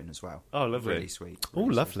bass tone as well. Oh, lovely, really sweet. Oh,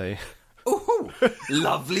 really lovely. Sweet. Oh,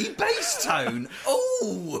 lovely bass tone.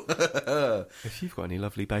 Oh. If you've got any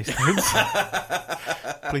lovely bass tones,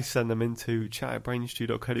 please send them into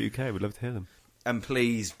chat@brainstew.co.uk. We'd love to hear them. And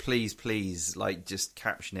please, just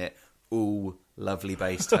caption it, "Ooh, lovely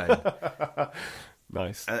bass tone."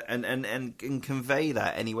 Nice. And convey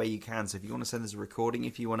that any way you can. So if you want to send us a recording,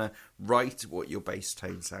 if you want to write what your bass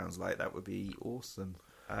tone sounds like, that would be awesome.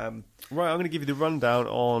 Right, I'm going to give you the rundown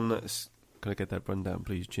on... Can I get that rundown,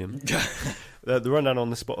 please, Jim? The rundown on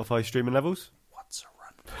the Spotify streaming levels. What's a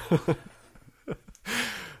rundown?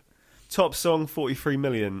 Top song, 43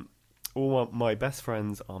 million. All my best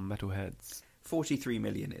friends are metalheads. 43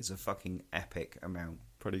 million is a fucking epic amount.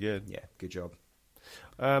 Pretty good. Yeah, good job.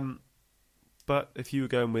 But if you were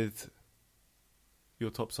going with your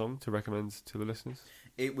top song to recommend to the listeners,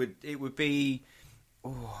 it would be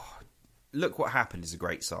Look What Happened is a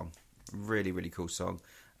great song. Really, really cool song.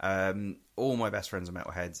 All My Best Friends Are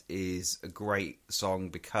Metalheads is a great song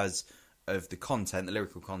because of the content, the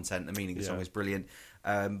lyrical content, the meaning of the song is brilliant.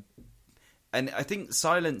 And I think the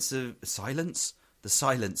science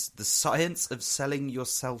of selling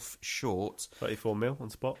yourself short, 34 mil on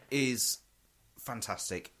spot, is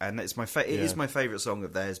fantastic, and it's it is my favourite song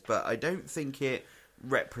of theirs. But I don't think it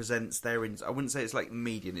represents their. I wouldn't say it's like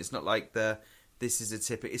median. It's not like this is a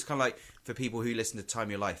typical. It's kind of like for people who listen to "Time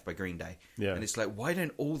Your Life" by Green Day, and it's like, why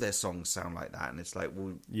don't all their songs sound like that? And it's like,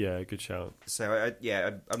 well, yeah, good shout. So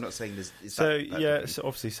I'm not saying there's. So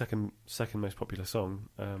obviously second most popular song,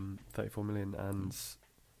 34 million, and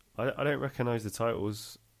I don't recognise the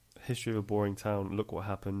titles. History of a Boring Town, Look What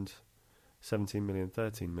Happened, 17 million,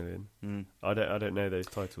 13 million. I don't know those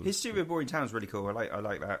titles. History of a Boring Town is really cool. I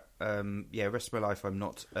like that. Rest of My Life, I'm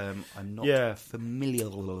not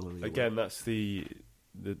familiar. Again, that's the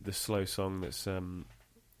slow song that's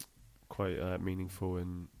quite meaningful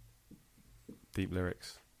and deep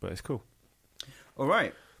lyrics, but it's cool. All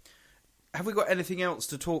right. Have we got anything else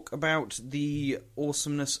to talk about the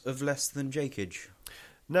awesomeness of Less Than Jakeage?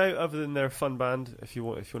 No, other than they're a fun band. If you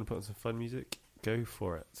want to put on some fun music, go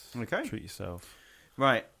for it. Okay. Treat yourself.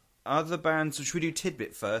 Right. Other bands. Should we do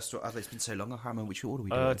Tidbit first? Or, it's been so long, I can't remember which order we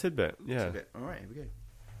do. Tidbit, yeah. Tidbit. All right, here we go.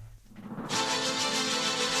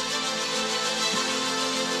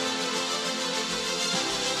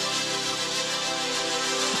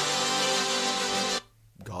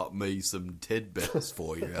 Got me some tidbits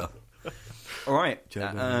for you. All right.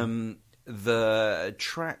 The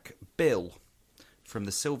track Bill from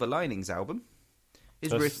the Silver Linings album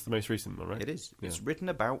is the most recent one, right? It is. Yeah. It's written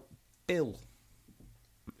about Bill.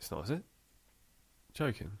 It's not, is it?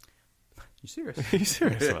 Joking. You serious? Are you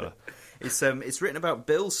serious about that? It's written about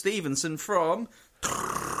Bill Stevenson from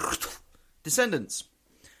Descendants.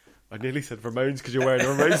 I nearly said Ramones because you're wearing a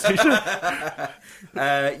Ramones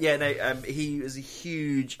t-shirt. He was a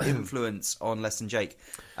huge influence on Less Than Jake,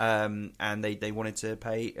 and they wanted to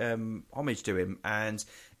pay homage to him. And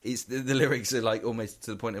it's the lyrics are like almost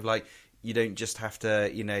to the point of like, you don't just have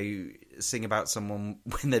to, sing about someone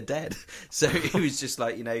when they're dead. So he was just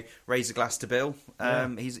like, raise a glass to Bill.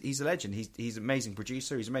 He's a legend. He's an amazing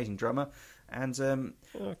producer. He's an amazing drummer. And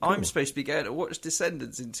cool. I'm supposed to be going to watch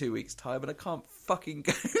Descendants in 2 weeks' time, and I can't fucking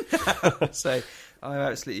go now. So I'm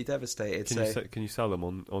absolutely devastated. Can you sell them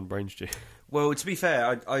on Brain Stew? Well, to be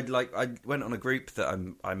fair, I went on a group that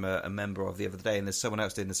I'm a member of the other day, and there's someone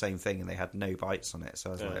else doing the same thing, and they had no bites on it. So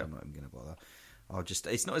I was like, I'm not even going to bother.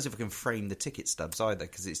 It's not as if I can frame the ticket stubs either,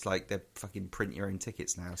 because it's like they fucking print your own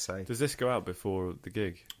tickets now. So Does this go out before the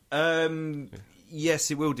gig?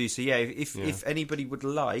 Yes, it will do. So yeah, if anybody would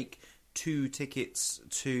like 2 tickets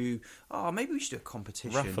to, maybe we should do a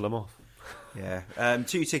competition. Raffle them off. Yeah,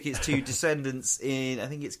 2 tickets to Descendants in, I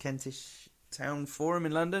think it's Kentish Town Forum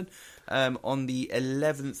in London, on the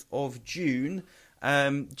 11th of June.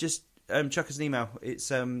 Just chuck us an email. It's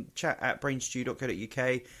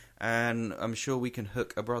chat@brainstew.co.uk, and I'm sure we can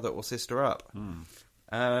hook a brother or sister up.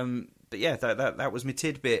 But yeah, that was my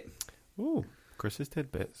tidbit. Ooh, Chris's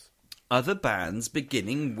tidbits. Other bands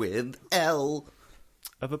beginning with L.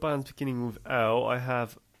 Other bands beginning with L, I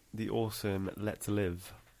have the awesome Let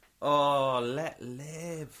Live. Oh, Let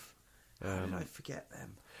Live. How did I forget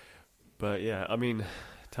them? But yeah, I mean,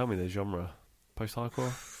 tell me the genre.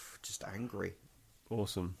 Post-hardcore? Just angry.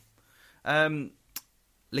 Awesome.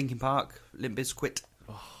 Linkin Park, Limp Bizkit.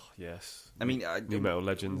 Oh, yes. I mean, New Metal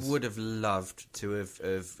Legends. Would have loved to have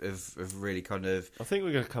really kind of. I think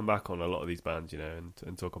we're going to come back on a lot of these bands, and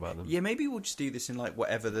talk about them. Yeah, maybe we'll just do this in like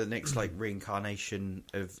whatever the next like reincarnation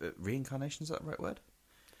of reincarnation, is that the right word?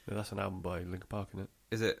 Yeah, that's an album by Linkin Park, isn't it?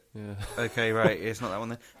 Is it? Yeah. Okay, right. It's not that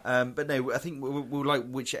one then. But no, I think we'll like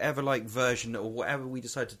whichever like version or whatever we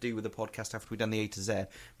decide to do with the podcast after we've done the A to Z.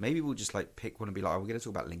 Maybe we'll just like pick one and be like, we're going to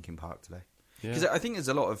talk about Linkin Park today. Because I think there's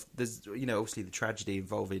obviously the tragedy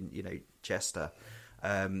involving Chester.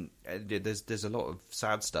 There's a lot of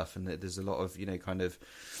sad stuff, and there's a lot of kind of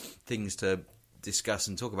things to discuss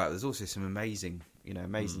and talk about. There's also some amazing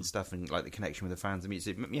stuff, and like the connection with the fans. I mean,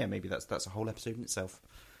 maybe that's a whole episode in itself.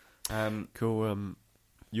 Cool.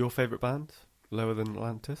 Your favourite band? Lower Than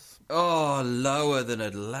Atlantis? Oh, Lower Than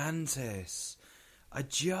Atlantis. I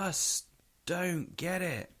just don't get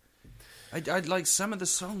it. I like some of the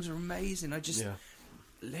songs are amazing.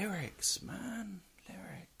 Lyrics, man,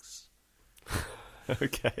 lyrics.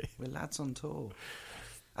 Okay, we're lads on tour.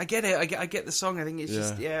 I get it. I get the song. I think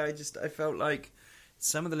it's I felt like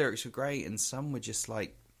some of the lyrics were great, and some were just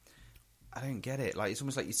like, I don't get it. Like it's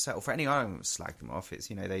almost like you settle for any. I don't slag them off. It's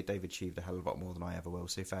they've achieved a hell of a lot more than I ever will.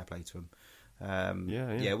 So fair play to them.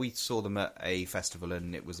 Yeah. We saw them at a festival,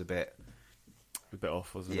 and it was a bit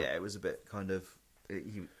off, wasn't it? Yeah, it was a bit kind of.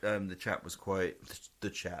 The chap was quite the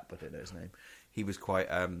chap. I don't know his name. He was quite.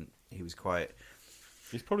 He's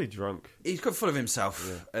probably drunk. He's quite full of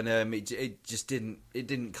himself, and it just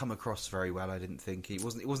didn't come across very well. I didn't think it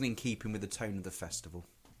wasn't in keeping with the tone of the festival.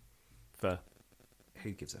 Fair.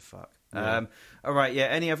 Who gives a fuck? Yeah. All right. Yeah.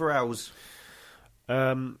 Any other owls?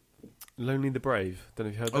 Lonely the Brave. Don't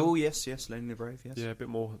know if you heard them. Oh yes, Lonely the Brave. Yes. Yeah, a bit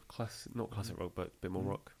more not classic rock, but a bit more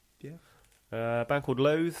rock. Yeah. A band called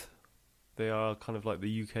Loathe. They are kind of like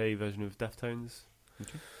the UK version of Deftones.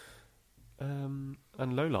 Okay. And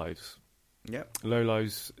Lowlives. Yeah.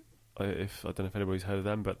 Lowlives. I don't know if anybody's heard of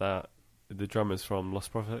them, but the drummer's from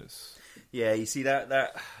Lost Prophets. Yeah, you see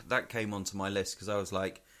that came onto my list because I was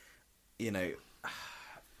like,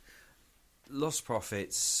 Lost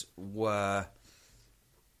Prophets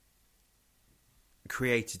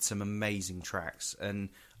created some amazing tracks, and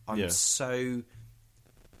I'm so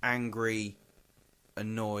angry,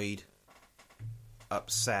 annoyed,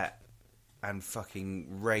 upset, and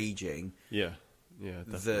fucking raging. Yeah,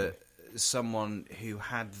 definitely. That someone who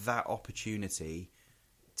had that opportunity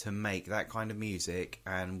to make that kind of music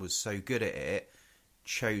and was so good at it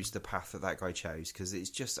chose the path that guy chose, because it's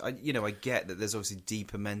just I get that there's obviously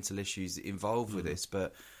deeper mental issues involved with this,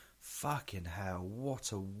 but fucking hell,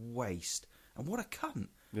 what a waste and what a cunt.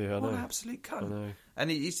 Yeah, I know. What an absolute cunt. I know.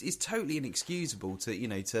 And it's totally inexcusable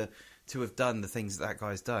to have done the things that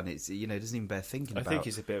guy's done. It's it doesn't even bear thinking about. I think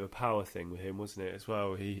it's a bit of a power thing with him, wasn't it, as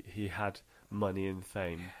well? He had money and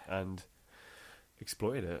fame and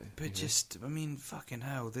exploited it. But just, I mean, fucking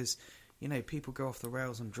hell, there's, people go off the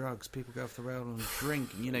rails on drugs, people go off the rails on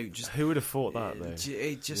drink, and, just... Who would have thought that, though?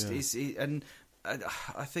 It just is... And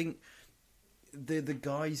I think the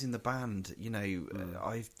guys in the band,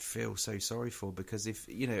 I feel so sorry for, because if,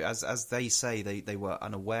 as they say, they were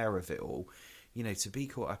unaware of it all, to be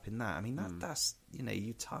caught up in that, I mean, that's,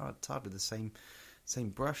 you tarred with the same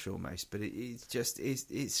brush almost, but it's just,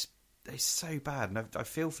 it's so bad, and I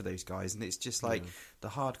feel for those guys, and it's just like the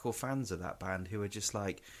hardcore fans of that band who are just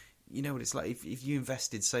like, you know what it's like if you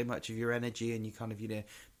invested so much of your energy and you kind of, you know,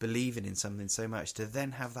 believing in something so much, to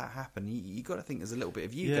then have that happen, you got to think there's a little bit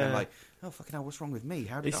of you going like, oh fucking hell, what's wrong with me?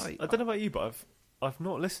 How did I don't know about you, but I've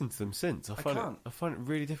not listened to them since. I find it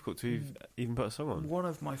really difficult to even put a song on. One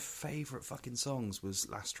of my favourite fucking songs was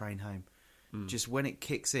Last Train Home. Just when it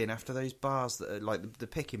kicks in after those bars that are like the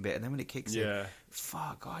picking bit, and then when it kicks in,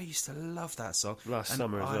 fuck, I used to love that song. Last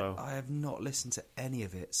summer as well. I have not listened to any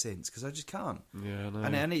of it since because I just can't. Yeah, I know.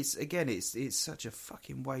 And it's such a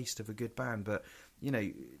fucking waste of a good band. But you know,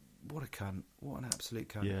 what a cunt, what an absolute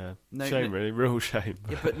cunt. Yeah, shame, really, real shame.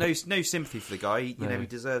 Yeah, but no sympathy for the guy. You know, he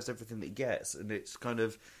deserves everything that he gets, and it's kind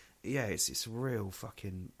of. Yeah, it's real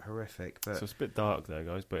fucking horrific. But so it's a bit dark there,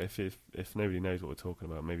 guys. But if nobody knows what we're talking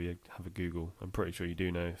about, maybe have a Google. I'm pretty sure you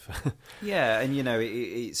do know. Yeah, and you know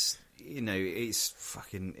it's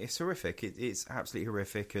horrific. It's absolutely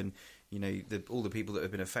horrific, and you know all the people that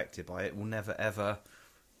have been affected by it will never ever,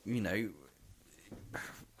 you know,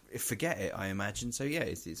 forget it. I imagine. So yeah,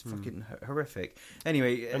 it's fucking horrific.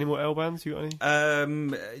 Anyway, any more L bands? You got any?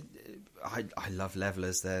 I love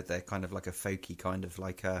Levellers. They're kind of like a folky kind of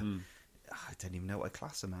like a. I don't even know what I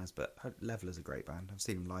class them as, but Levellers are a great band. I've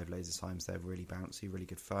seen them live loads of times. They're really bouncy, really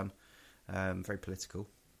good fun. Very political.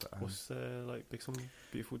 But, what's like big song?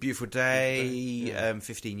 Beautiful Day. Yeah.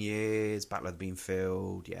 15 Years. Battle of the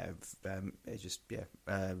Beanfield. Yeah. It's just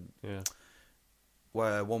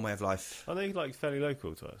One Way of Life. Are they like fairly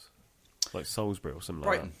local to us? Like Salisbury or something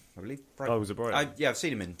Brighton, like that? I believe. Brighton. Oh, was it Brighton? I've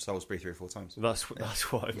seen him in Salisbury 3 or 4 times. That's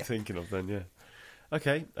what I'm thinking of then, yeah.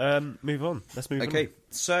 Okay, move on. Let's move on. Okay,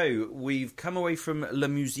 so we've come away from La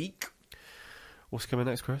Musique. What's coming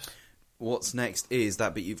next, Chris? What's next is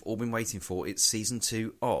that bit you've all been waiting for. It's season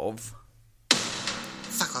 2 of...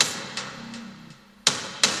 Fuck off.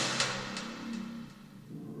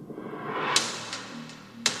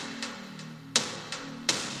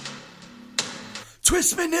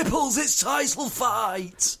 Twist me nipples, it's title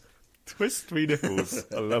fight! Twist me nipples.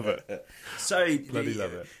 I love it. So, bloody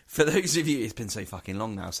love it. For those of you, it's been so fucking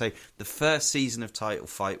long now. So, the first season of Title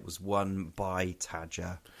Fight was won by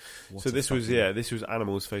Tadger. So this was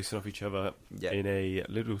animals facing off each other in a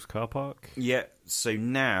Lidl's car park. Yeah. So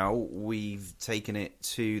now we've taken it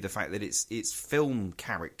to the fact that it's film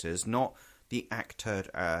characters, not the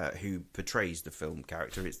actor who portrays the film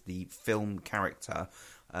character. It's the film character,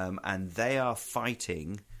 and they are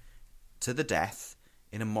fighting to the death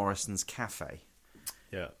in a Morrison's cafe.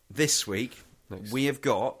 Yeah. This week, we have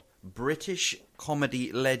got British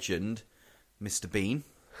comedy legend Mr. Bean.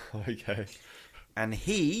 Okay. And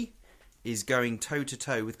he is going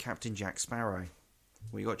toe-to-toe with Captain Jack Sparrow.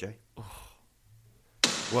 What you got, Jay?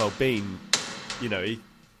 Well, Bean, you know,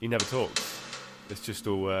 he never talks. It's just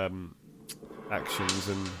all actions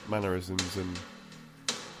and mannerisms and,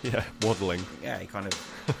 waddling. Yeah, he kind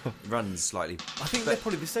of runs slightly. I think they're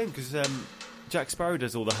probably the same, because... Jack Sparrow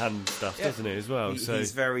does all the hand stuff, doesn't he, as well?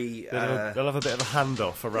 He's very... They'll have a bit of a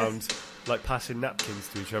handoff around, like, passing napkins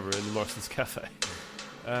to each other in the Morrison's Cafe.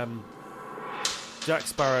 Jack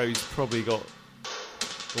Sparrow's probably got,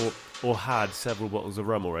 or had, several bottles of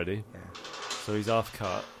rum already. Yeah. So he's half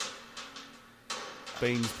cut.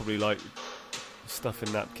 Bean's probably, like,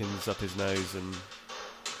 stuffing napkins up his nose and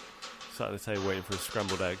sat at the table waiting for his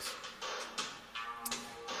scrambled eggs.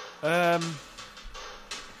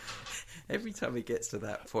 Every time it gets to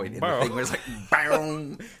that point in the thing where it's like,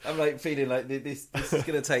 bang, I'm like feeling like this is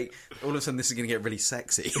going to take, all of a sudden this is going to get really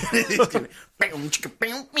sexy. It's gonna,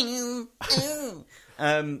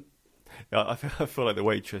 I feel like the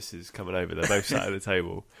waitress is coming over. They're both sat at the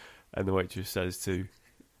table, and the waitress says to,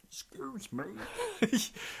 "Excuse me,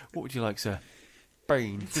 what would you like, sir?"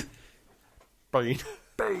 Bean. Bean.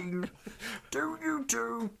 Bean. Do you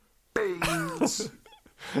do beans?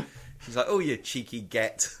 He's like, oh, you cheeky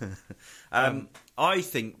get. I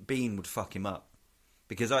think Bean would fuck him up.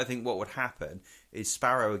 Because I think what would happen is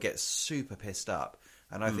Sparrow would get super pissed up.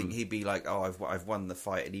 And I think he'd be like, oh, I've won the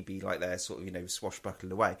fight. And he'd be like there sort of, swashbuckled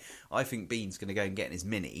away. I think Bean's going to go and get in his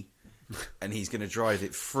Mini. And he's going to drive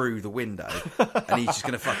it through the window. And he's just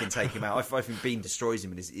going to fucking take him out. I think Bean destroys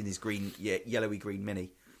him in his green, yellowy green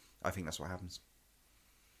Mini. I think that's what happens.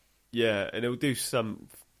 Yeah, and it'll do some...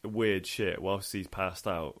 weird shit whilst he's passed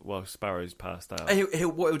out, whilst Sparrow's passed out. And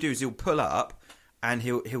what he'll do is he'll pull up and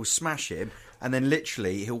he'll smash him, and then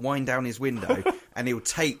literally he'll wind down his window and he'll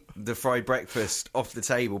take the fried breakfast off the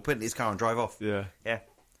table, put it in his car and drive off. Yeah.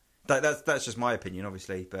 That's just my opinion,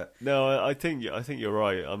 obviously, but no, I think you're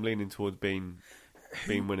right. I'm leaning towards Bean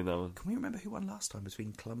winning that one. Can we remember who won last time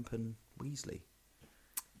between Clump and Weasley?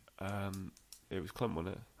 It was Clump,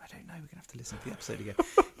 wasn't it? I don't know. We're gonna have to listen to the episode again.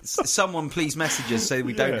 Someone please message us so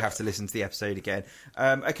we don't have to listen to the episode again.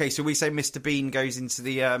 Okay, so we say Mr. Bean goes into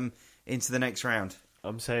the next round.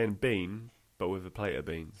 I'm saying bean, but with a plate of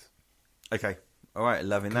beans. Okay, all right,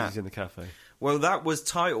 loving 'Cause that. he's in the cafe. Well, that was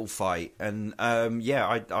Title Fight, and I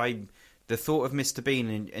the thought of Mr.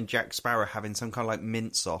 Bean and Jack Sparrow having some kind of like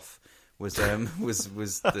mince off was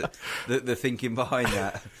the thinking behind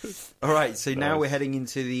that. All right, so now we're heading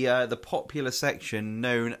into the popular section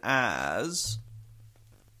known as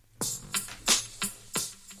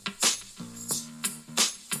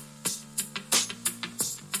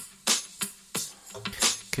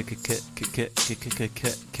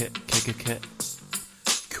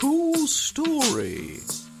Cool Story.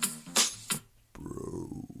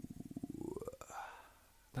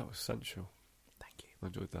 That was sensual. Thank you. I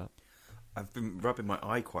enjoyed that. I've been rubbing my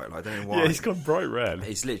eye quite a lot. I don't know why. Yeah, he's gone bright red.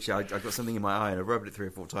 It's literally, I got something in my eye and I rubbed it 3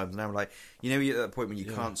 or 4 times. And now I'm like, you're at that point when you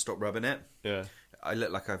can't stop rubbing it. Yeah. I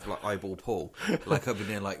look like I've like eyeball Paul, like I've been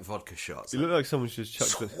doing like vodka shots. You look like someone's just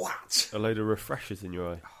chucked Swat! a load of refreshers in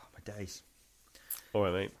your eye. Oh, my days. All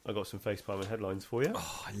right, mate. I got some facepalm headlines for you.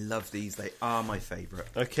 Oh, I love these. They are my favourite.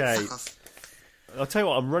 Okay. I'll tell you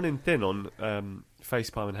what. I'm running thin on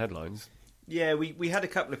facepalm headlines. Yeah, we had a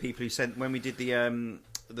couple of people who sent when we did the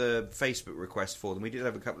Facebook request for them. We did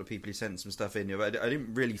have a couple of people who sent some stuff in, but I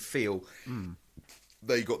didn't really feel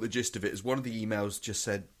they got the gist of it. As one of the emails just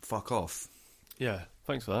said, "Fuck off." Yeah.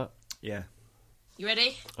 Thanks for that. Yeah. You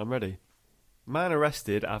ready? I'm ready. Man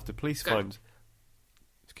arrested after police Go. find.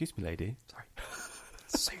 Excuse me, lady. Sorry.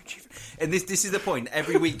 So cheap. And this is the point.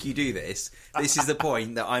 Every week you do this. This is the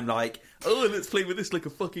point that I'm like, oh, let's play with this like a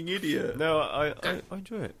fucking idiot. No, I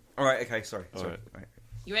enjoy it. All right. Okay. Sorry. All Sorry. right.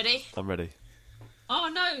 You ready? I'm ready. Oh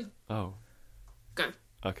no! Oh, Go.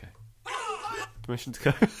 okay. Permission to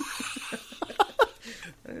go.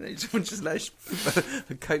 I don't know, someone just let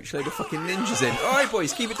a coach load of fucking ninjas in. All right,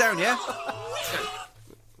 boys, keep it down, yeah?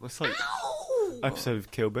 It's like episode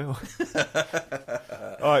of Kill Bill.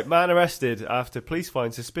 All right, man arrested after police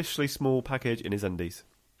find suspiciously small package in his undies.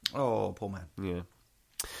 Oh, poor man. Yeah.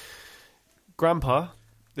 Grandpa,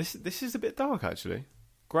 this is a bit dark actually.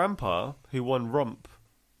 Grandpa, who won romp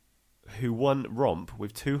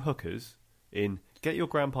with 2 hookers in Get Your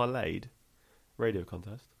Grandpa Laid radio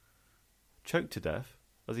contest, choked to death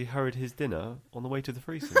as he hurried his dinner on the way to the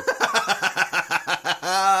threesome.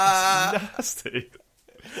 That's nasty.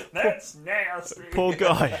 That's nasty. Poor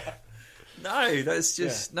guy. No, that's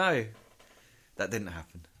just... No. That didn't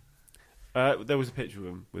happen. There was a picture of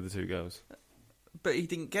him with the 2 girls. But he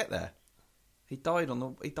didn't get there. He died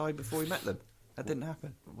before he met them. That didn't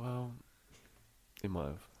happen. Well, he might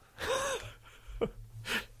have.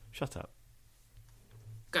 Shut up.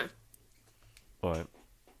 Go. All right.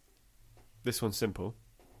 This one's simple.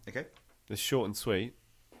 Okay. It's short and sweet.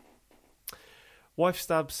 Wife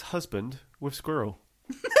stabs husband with squirrel.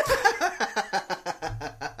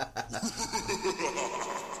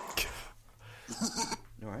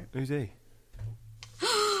 All right. Who's he?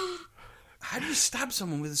 How do you stab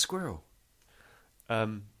someone with a squirrel?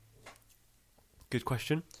 Good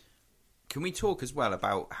question. Can we talk as well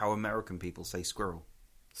about how American people say squirrel?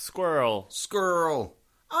 Squirrel. Squirrel.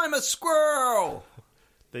 I'm a squirrel.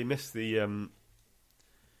 They missed the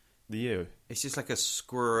U. It's just like a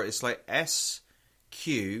squirrel. It's like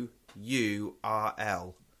SQURL.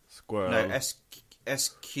 Squirrel. No,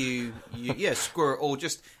 SQU. Yeah, squirrel, or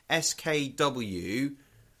just SKWURL.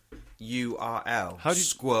 How do you-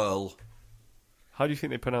 Squirrel. How do you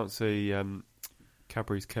think they pronounce a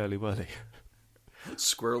Cadbury's Curly Whirly?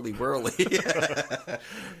 Squirrely whirly.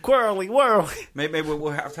 Quirly whirly. Maybe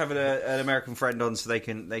we'll have to have an American friend on so they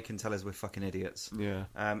can tell us we're fucking idiots. Yeah.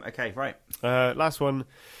 Okay, right. Last one.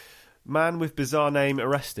 Man with bizarre name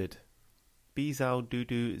arrested. Beezal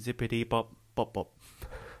doo-doo zippity bop bop bop.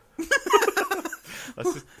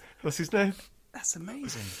 That's his name? That's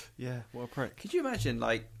amazing. Yeah, what a prick. Could you imagine,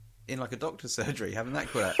 like, in like a doctor's surgery, having that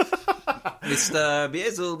quote? Mr.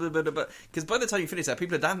 Beazel, because by the time you finish that,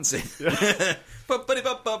 people are dancing.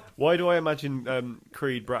 Why do I imagine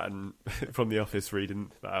Creed Bratton from The Office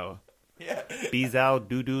reading that hour? Yeah. Beezal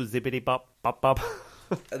doo-doo zippity bop bop bop.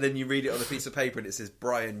 And then you read it on a piece of paper and it says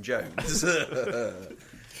Brian Jones.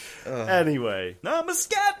 Anyway. I'm a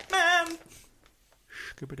scat man.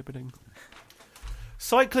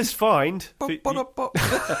 Cyclist fined.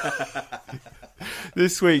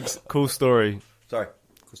 This week's cool story. Sorry,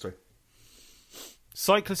 cool story.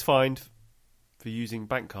 Cyclist fined for using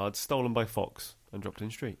bank cards stolen by fox and dropped in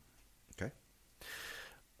street. Okay.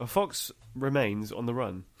 A fox remains on the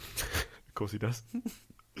run. Of course he does.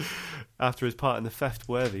 After his part in the theft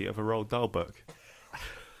worthy of a Roald Dahl book.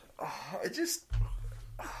 I just...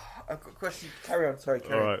 I've got a question. Carry on. Sorry,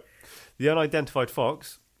 carry All on. right. The unidentified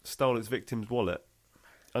fox stole its victim's wallet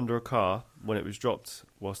under a car when it was dropped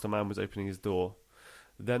whilst a man was opening his door.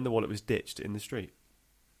 Then the wallet was ditched in the street.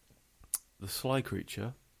 The sly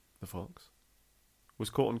creature, the fox, was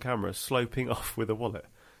caught on camera sloping off with a wallet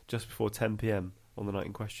just before 10 p.m. on the night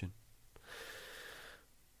in question.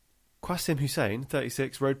 Qasim Hussein,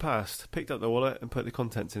 36, rode past, picked up the wallet and put the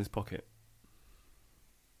contents in his pocket.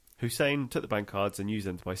 Hussein took the bank cards and used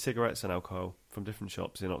them to buy cigarettes and alcohol from different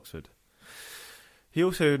shops in Oxford. He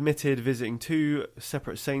also admitted visiting 2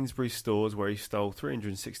 separate Sainsbury's stores where he stole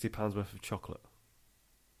 £360 worth of chocolate.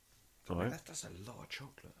 All right. That's a lot of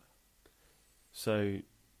chocolate. So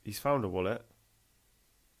he's found a wallet,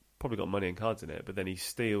 probably got money and cards in it, but then he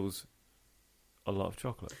steals a lot of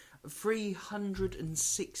chocolate.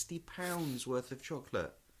 £360 worth of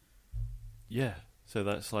chocolate. Yeah, so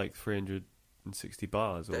that's like 360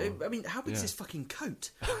 bars. Or, I mean, how big is yeah. this fucking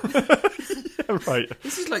coat? Right.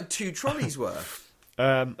 This is like 2 trolleys worth.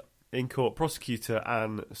 In court, prosecutor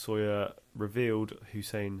Anne Sawyer revealed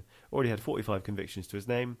Hussein already had 45 convictions to his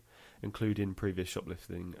name, including previous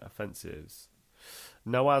shoplifting offences.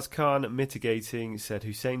 Nawaz Khan, mitigating, said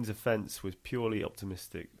Hussein's offence was purely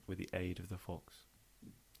optimistic with the aid of the fox.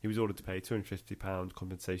 He was ordered to pay £250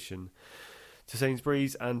 compensation to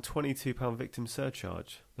Sainsbury's and £22 victim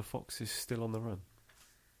surcharge. The fox is still on the run.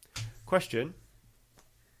 Question: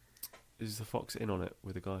 is the fox in on it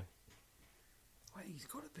with a guy? Well, he's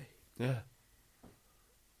got to be. Yeah.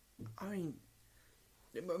 I mean,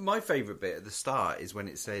 my favourite bit at the start is when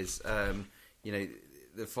it says,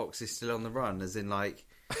 the fox is still on the run, as in, like,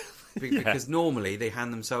 because normally they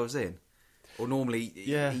hand themselves in. Or normally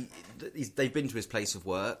they've been to his place of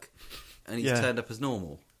work and he's turned up as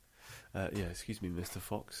normal. Excuse me, Mr.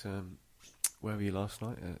 Fox. Where were you last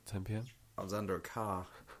night at 10 p.m? I was under a car.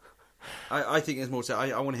 I think there's more to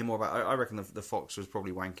I want to hear more about. I reckon the fox was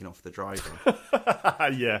probably wanking off the driver.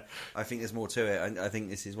 Yeah. I think there's more to it. I think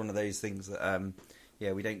this is one of those things that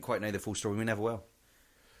we don't quite know the full story. We never will.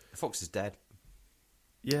 The fox is dead.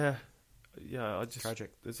 Yeah.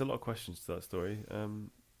 Tragic. There's a lot of questions to that story.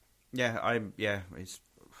 It's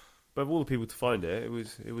But of all the people to find it, it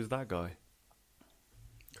was that guy.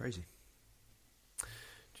 crazy. Do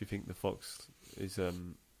you think the fox is the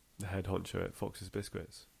head honcho at Fox's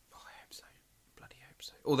Biscuits? Oh, I hope so. Bloody hope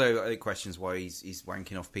so. Although I think questions why he's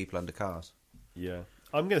wanking off people under cars. Yeah.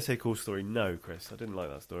 I'm going to say cool story. No, Chris. I didn't like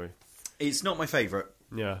that story. It's not my favourite.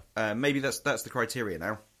 Yeah. Maybe that's the criteria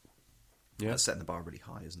now. Yeah. That's setting the bar really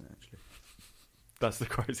high, isn't it? Actually, That's the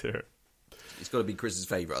criteria. it's got to be Chris's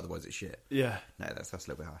favourite, otherwise it's shit. Yeah. No, that's a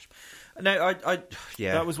little bit harsh. No,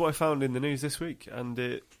 yeah. That was what I found in the news this week, and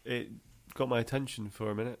it got my attention for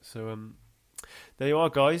a minute. So there you are,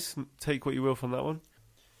 guys. Take what you will from that one.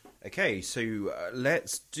 Okay, so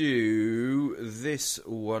let's do this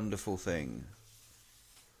wonderful thing.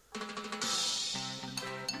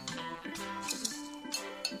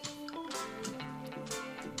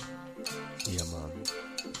 Yeah, man.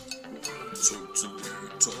 Totally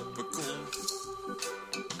topical.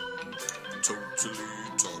 Totally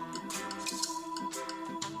topical.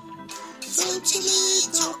 Totally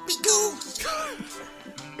topical.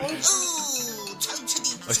 Oh,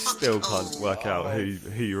 totally I still can't work out who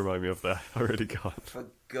you remind me of there. I really can't.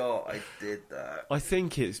 Forgot I did that. I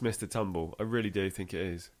think it's Mr. Tumble. I really do think it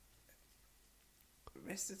is.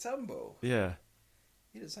 Mr. Tumble? Yeah.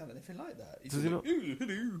 He doesn't sound anything like that. Does he not? He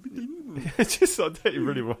It just I don't, it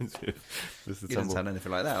really reminds me of Mr. doesn't Tumble. sound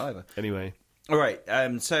anything like that either. Anyway, All right,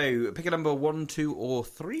 so pick a number 1, 2, or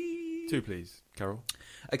 3. 2 please, Carol.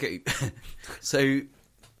 Okay, so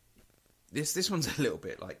this one's a little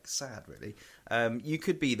bit like sad, really. You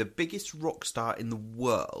could be the biggest rock star in the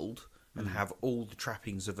world and have all the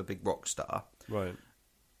trappings of a big rock star, Right.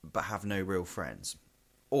 but have no real friends,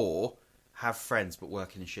 or have friends but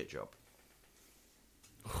work in a shit job.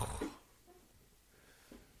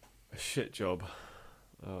 A shit job.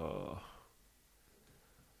 Oh.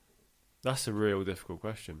 That's a real difficult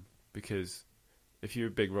question, because if you're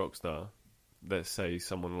a big rock star, let's say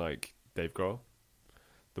someone like Dave Grohl,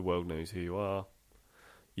 the world knows who you are,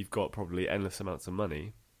 you've got probably endless amounts of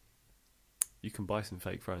money, you can buy some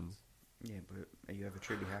fake friends. Yeah, but are you ever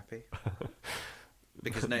truly happy?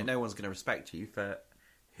 Because no one's going to respect you for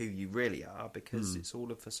who you really are, because it's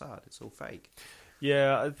all a facade, it's all fake.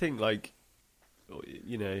 Yeah, I think, like,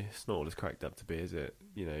 you know, it's not all it's cracked up to be, is it?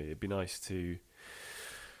 You know, it'd be nice to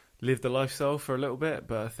live the lifestyle for a little bit,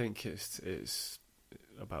 but I think it's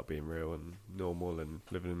about being real and normal and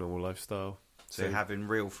living a normal lifestyle. So having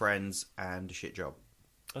real friends and a shit job.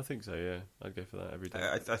 I think so, yeah. I'd go for that every day.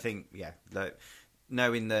 I think, yeah,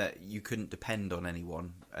 knowing that you couldn't depend on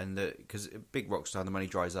anyone, and that because big rock star, the money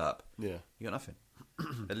dries up. Yeah. You got nothing.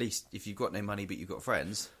 At least if you've got no money but you've got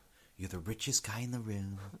friends, you're the richest guy in the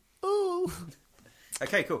room. Ooh.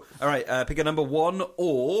 Okay, cool. All right, pick a number 1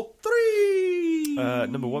 or 3.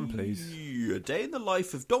 Number 1, please. A day in the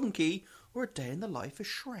life of Donkey or a day in the life of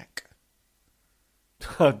Shrek.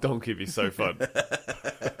 Donkey would be so fun.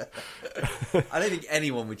 I don't think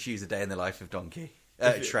anyone would choose a day in the life of Donkey.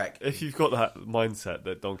 Shrek. If you've got that mindset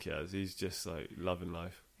that Donkey has, he's just like loving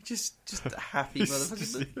life. Just a happy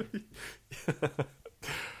motherfucker.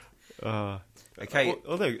 Okay.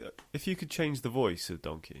 Although, if you could change the voice of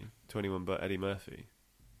Donkey to anyone but Eddie Murphy,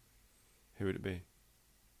 who would it be?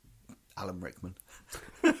 Alan Rickman.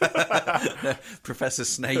 Professor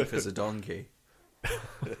Snape as a donkey.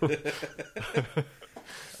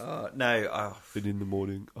 No. And in the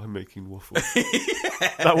morning, I'm making waffles.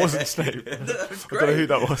 That wasn't Snape. That was I great. don't know who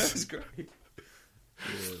that was. That was great.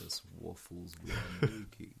 Yes, waffles we're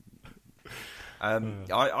making.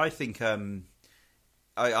 I think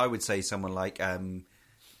I would say someone like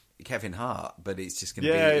Kevin Hart, but it's just going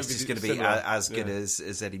to be as good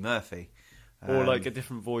as Eddie Murphy, or like a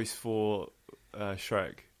different voice for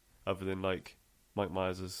Shrek, other than like Mike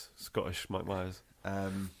Myers' Scottish Mike Myers.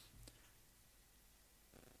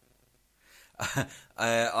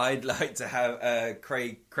 I'd like to have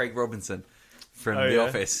Craig Robinson from The yeah?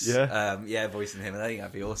 Office. Yeah, voicing him. I think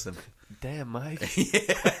that'd be awesome. Damn, Mike.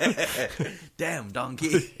 Damn,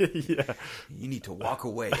 donkey. Yeah. You need to walk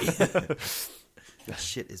away. That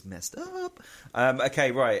shit is messed up.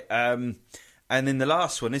 Okay, right. And then the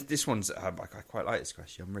last one, this one's... I quite like this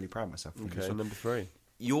question. I'm really proud of myself. Okay, number 3.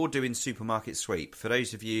 You're doing Supermarket Sweep. For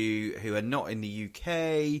those of you who are not in the UK,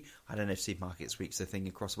 I don't know if Supermarket Sweep's a thing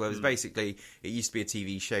across the world. It's basically, it used to be a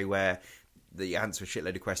TV show where you answer a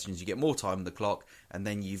shitload of questions, you get more time on the clock, and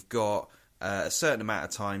then you've got a certain amount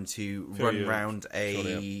of time to run around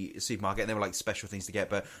a supermarket, and there were like special things to get.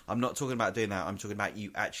 But I'm not talking about doing that. I'm talking about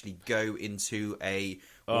you actually go into a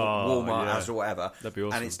Walmart, Asda, or whatever. That'd be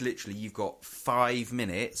awesome. And it's literally, you've got 5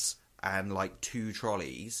 minutes and like 2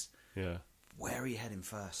 trolleys. Yeah. Where are you heading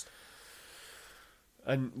first?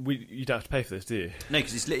 And you don't have to pay for this, do you? No,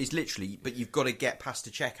 because it's literally, but you've got to get past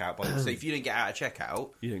the checkout. So if you didn't get out of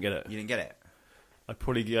checkout, You don't get it. you didn't get it. I'd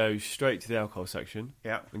probably go straight to the alcohol section.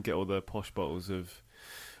 Yeah. And get all the posh bottles of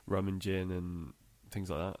rum and gin and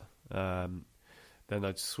things like that. Then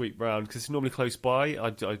I'd sweep round, because it's normally close by.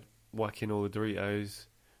 I'd whack in all the Doritos,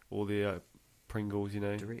 all the Pringles, you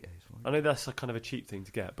know. Doritos. I know that's a kind of a cheap thing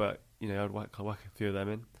to get, but, you know, I'd whack a few of them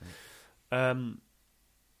in. And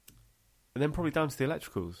then probably down to the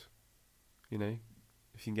electricals, you know.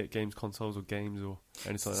 If you can get games consoles or games or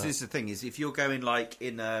anything like that. This is the thing, is if you're going like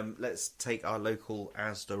in, let's take our local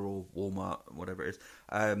Asda or Walmart, whatever it is,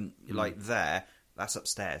 like there, that's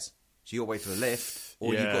upstairs. So you're waiting for the lift,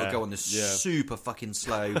 or you've got to go on this super fucking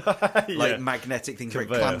slow, like magnetic thing where it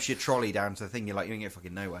Conveyor. clamps your trolley down to the thing. You're like, you don't get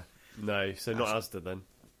fucking nowhere. No, so not Asda then.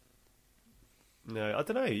 No, I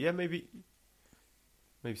don't know. Yeah, maybe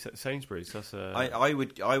Sainsbury's. That's I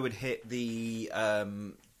would hit the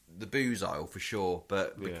booze aisle for sure,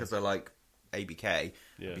 but because I like ABK, I'd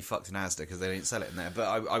be fucked in Asda because they don't sell it in there.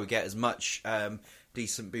 But I would get as much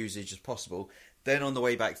decent boozage as possible. Then on the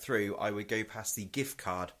way back through, I would go past the gift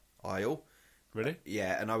card aisle. Really?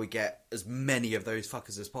 Yeah, and I would get as many of those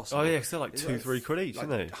fuckers as possible. Oh yeah, because they're like 2-3 quid each, like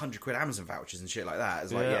aren't they? 100 quid Amazon vouchers and shit like that.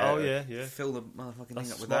 It's like, yeah. fill the motherfucking thing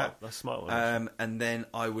up with smart. that. That's smart one. And then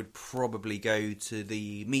I would probably go to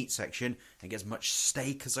the meat section and get as much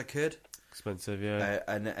steak as I could. Expensive, yeah.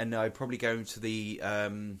 And I'd probably go to the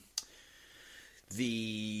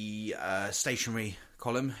stationery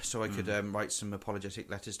column so I could write some apologetic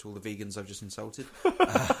letters to all the vegans I've just insulted.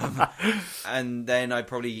 And then I'd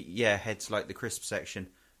probably head to like the crisp section.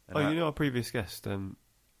 And you know our previous guest,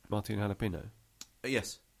 Martin Jalapeno?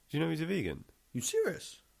 Yes. Do you know he's a vegan? You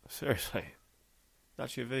serious? Seriously?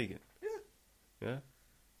 Actually a vegan? Yeah?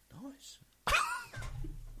 Nice.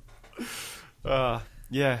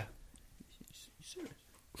 Yeah. You serious?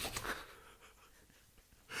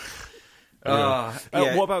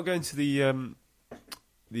 What about going to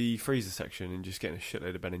the freezer section and just getting a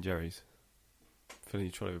shitload of Ben and Jerry's? Filling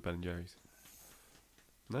your trolley with Ben and Jerry's.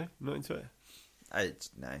 No? Not into it?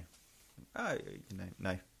 No. Oh,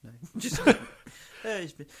 no. Just could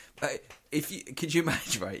you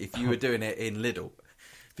imagine, right? If you were doing it in Lidl,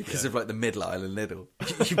 because of like the middle aisle in Lidl,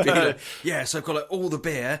 you'd be like, so I've got like all the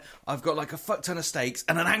beer, I've got like a fuck ton of steaks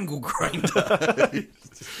and an angle grinder.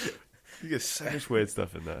 You get so much weird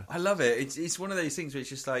stuff in there. I love it. It's one of those things where it's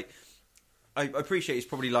just like, I appreciate it's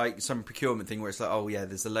probably like some procurement thing where it's like, oh yeah,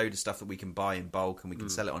 there's a load of stuff that we can buy in bulk and we can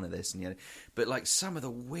sell it onto this, and but like some of the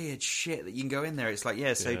weird shit that you can go in there, it's like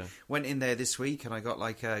went in there this week and I got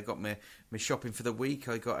like got my shopping for the week.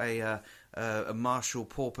 I got a Marshall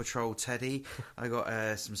Paw Patrol teddy. I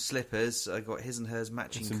got some slippers. I got his and hers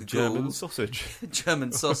matching Some cagoule. German sausage.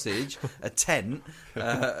 German sausage, a tent,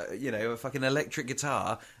 a fucking electric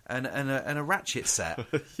guitar, and a ratchet set.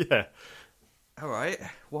 Yeah. All right,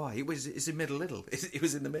 why? It's in middle little. It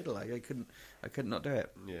was in the middle. I couldn't not do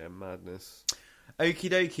it. Yeah, madness. Okie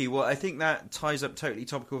dokie. Well, I think that ties up Totally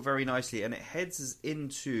Topical very nicely, and it heads us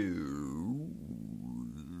into.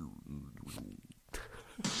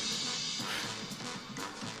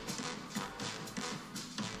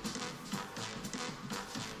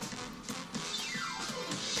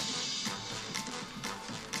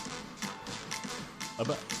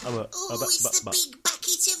 Oh, it's the big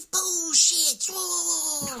bucket of bullshit.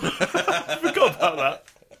 Whoa. Forgot about that.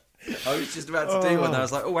 I was just about to do one, and I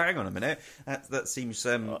was like, "Oh, hang on a minute. That seems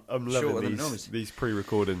I'm shorter loving than normal." these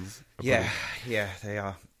pre-recordings. Yeah, they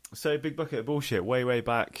are. So, Big Bucket of Bullshit, way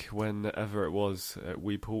back, whenever it was,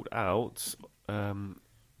 we pulled out.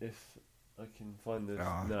 If I can find this.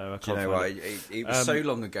 Oh, No, I do you can't know find what? it. It was so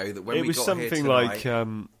long ago that when It we was got something here tonight,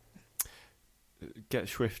 like Get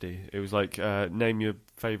Swifty. It was like name your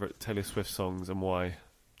favourite Taylor Swift songs and why.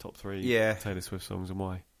 Top 3 Taylor Swift songs and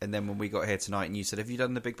why. and then when we got here tonight, and you said, "Have you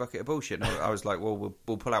done the Big Bucket of Bullshit?" And I was like, "Well,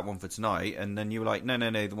 we'll pull out one for tonight." And then you were like, "No,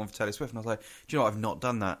 the one for Taylor Swift." And I was like, "Do you know what? I've not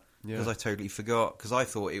done that because I totally forgot because I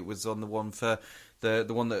thought it was on the one for the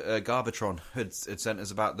one that Garbatron had sent us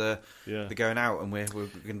about the going out, and we're going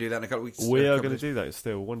to do that in a couple of weeks. We are going to do that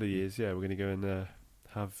still. Wonder Years, we're going to go and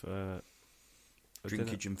have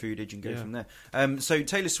drinkage and foodage and go from there. So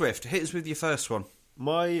Taylor Swift, hit us with your first one.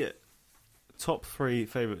 My top 3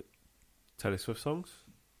 favourite Taylor Swift songs,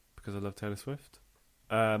 because I love Taylor Swift.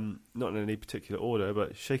 Not in any particular order,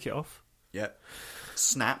 but Shake It Off. Yeah.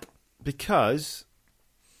 Snap. Because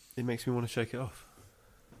it makes me want to shake it off.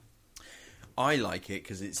 I like it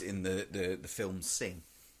because it's in the film Sing.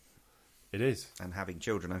 It is. And having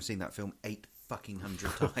children, I've seen that film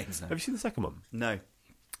 800 times now. Have you seen the second one? No.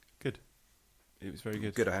 Good. It was very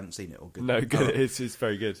good. Good, I haven't seen it. Or good. No, good. Oh. It's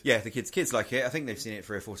very good. Yeah, the kids like it. I think they've seen it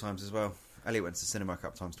 3 or 4 times as well. Elliot went to the cinema a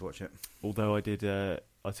couple of times to watch it. Although I did,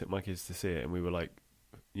 I took my kids to see it, and we were like,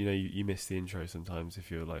 you miss the intro sometimes if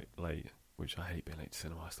you're like late, which I hate being late to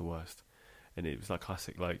cinema. It's the worst. And it was like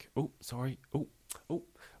classic, like, oh, sorry, oh,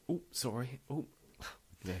 sorry, oh.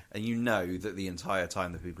 Yeah. And you know that the entire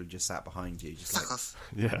time the people who just sat behind you, just like, Fuck off.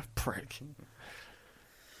 Yeah, prick.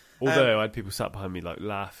 Although I had people sat behind me like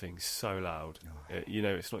laughing so loud,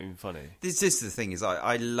 it's not even funny. This is the thing is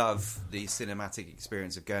I love the cinematic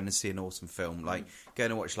experience of going to see an awesome film, like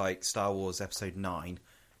going to watch like Star Wars Episode 9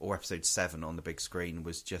 or Episode 7 on the big screen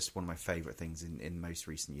was just one of my favourite things in most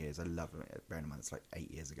recent years. I love it. Bearing in mind it's like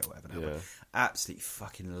 8 years ago, whatever. Now, but absolutely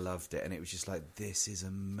fucking loved it, and it was just like, this is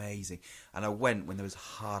amazing. And I went when there was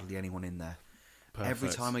hardly anyone in there. Perfect. Every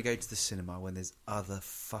time I go to the cinema when there's other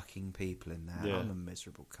fucking people in there, I'm a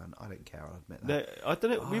miserable cunt. I don't care, I'll admit that. I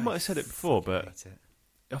don't know, we might have said it before, but hate it.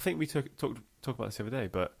 I think we talked about this the other day,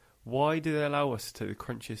 but why do they allow us to take the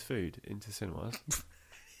crunchiest food into cinemas?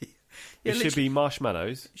 Yeah, it should be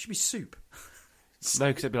marshmallows. It should be soup. No,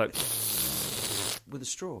 because it'd be like... With a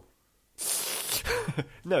straw.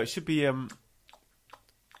 No, it should be...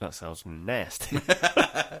 That sounds nasty.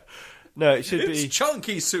 No, it should be... It's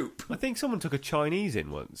chunky soup. I think someone took a Chinese in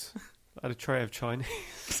once. I had a tray of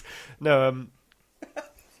Chinese. No,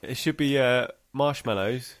 it should be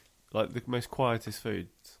marshmallows, like the most quietest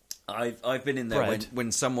foods. I've been in there Bread.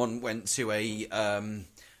 when someone went to a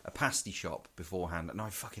pasty shop beforehand, and I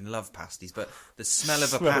fucking love pasties, but the smell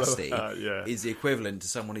of a pasty is the equivalent to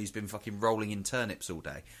someone who's been fucking rolling in turnips all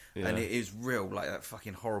day. Yeah. And it is real, like that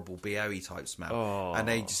fucking horrible BOE type smell. Oh. And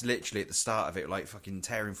they just literally at the start of it, like fucking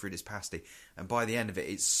tearing through this pasty, and by the end of it,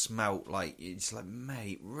 it smelt like, it's like,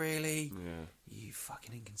 mate, really? Yeah. You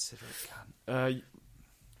fucking inconsiderate cunt.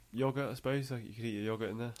 Yogurt, I suppose. Like you could eat your yogurt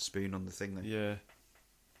in there. Spoon on the thing then.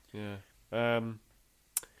 Yeah.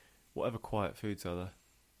 What other quiet foods are there?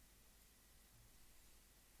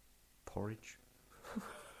 Porridge.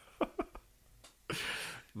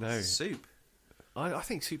 No. Soup. I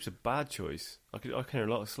think soup's a bad choice. I can hear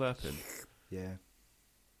a lot of slurping. Yeah.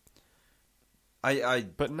 I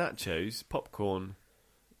But nachos, popcorn,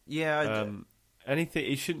 yeah.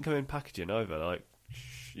 anything. It shouldn't come in packaging either. Like,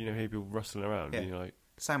 hear people rustling around. Yeah. And you're like,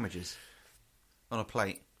 Sandwiches on a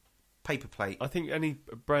plate, paper plate. I think any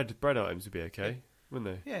bread items would be okay,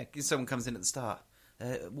 wouldn't they? Yeah, 'cause someone comes in at the start.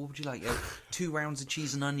 what would you like? 2 rounds of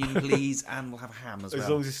cheese and onion, please, and we'll have a ham as well. As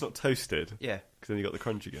long as it's not toasted. Yeah. Because then you got the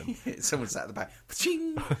crunch again. Someone sat at the back.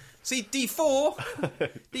 Ching! See, D4!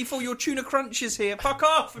 D4, your tuna crunch is here. Fuck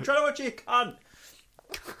off! I'm trying to watch you, cunt!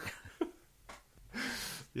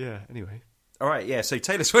 Yeah, anyway. All right, yeah, so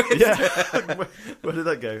Taylor Swift. Yeah. Where did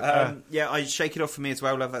that go? Yeah, I Shake It Off for me as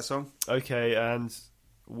well. Love that song. Okay, and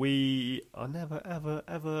we are never, ever,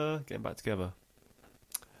 ever getting back together.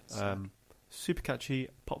 Super catchy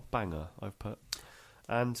pop banger, I've put.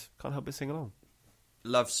 And can't help but sing along.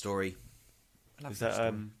 Love Story. Is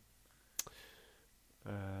that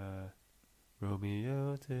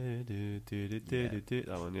Romeo?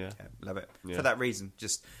 That one, yeah. Yeah, love it. Yeah. For that reason,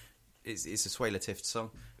 just it's a Swayla Tift song,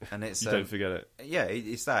 and it's You don't forget it. yeah,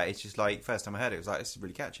 it's that. It's just like first time I heard it, it was like this is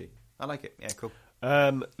really catchy. I like it. Yeah, cool.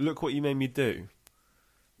 Look What You Made Me Do.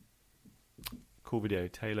 Cool video.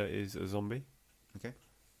 Taylor is a zombie. Okay.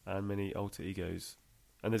 And many alter egos.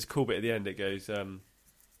 And there's a cool bit at the end. It goes,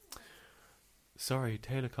 sorry,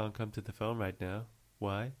 Taylor can't come to the film right now.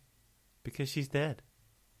 Why? Because she's dead.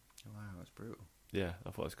 Wow, that's brutal. Yeah, I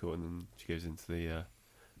thought it was cool. And then she goes into the,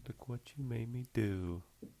 look what you made me do.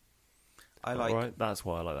 I like. Right? That's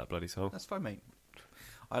why I like that bloody song. That's fine, mate.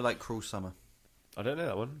 I like Cruel Summer. I don't know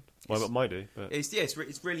that one. Well, I might do. But It's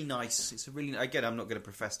really nice. It's a really again. I'm not going to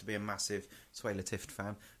profess to be a massive Swayla Tift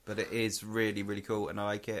fan, but it is really really cool, and I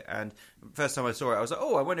like it. And first time I saw it, I was like,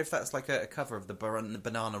 oh, I wonder if that's like a cover of the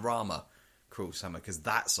Bananarama Cruel Summer, because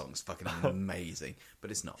that song's fucking amazing.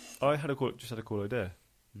 But it's not. I had just had a cool idea.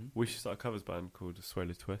 We should start a covers band called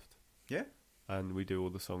Swayla Twift, Yeah, and we do all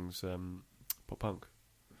the songs pop punk.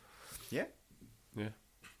 yeah. Yeah.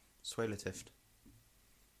 Swayla Tift.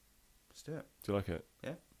 Let's do it. Do you like it?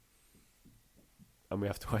 Yeah. And we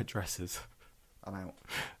have to wear dresses. I'm out.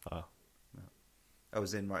 Oh, I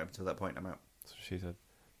was in right up until that point. I'm out. that's what she said.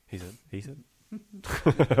 He said. He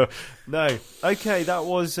said. No. Okay, that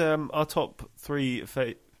was our top 3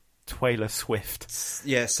 Taylor Swift.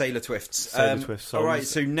 Yeah, Sailor Twifts. Taylor Swift songs. All right,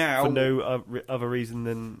 so now For no other reason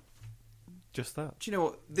than just that. do you know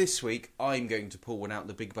what? This week I'm going to pull one out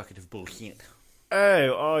the big bucket of bullshit.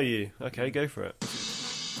 Oh, are you? Okay, go for it.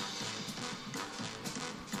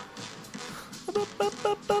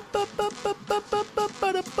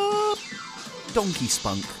 Donkey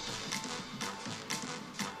Spunk.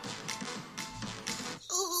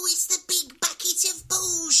 Oh, it's the big bucket of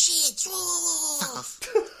bullshit.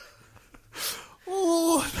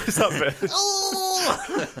 Oh, is that bit?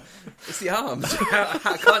 Oh, It's the arms.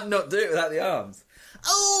 I can't not do it without the arms.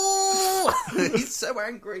 oh. He's so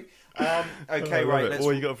angry. Okay, Oh, right. right. Let's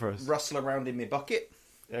What you got for us? rustle around in my bucket.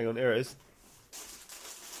 Hang on, here it is.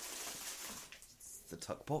 The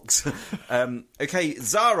tuck box. Okay,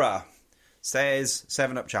 Zara says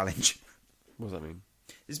 7-Up challenge. What does that mean?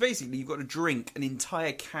 It's basically you've got to drink an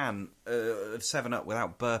entire can of 7-Up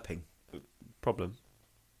without burping. Problem.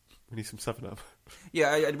 We need some 7-Up.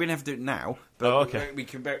 Yeah, we don't have to do it now, but Oh, okay. we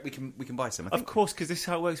can buy some. I Of think. course, because this is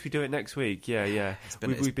how it works. We do it next week. Yeah.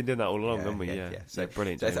 We've been doing that all along, haven't we? Yeah. So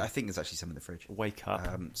Brilliant. so I Jamie. think there's actually some in the fridge. Wake up.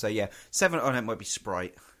 So yeah, 7-Up. Oh, no, it might be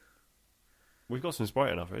Sprite. We've got some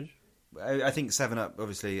Sprite in our fridge. I think 7-Up.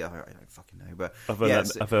 Obviously, I don't fucking know, but I've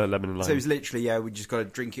a lemon and lime. so it's literally we just got to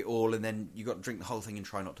drink it all, and then you got to drink the whole thing and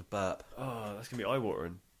try not to burp. Oh, that's going to be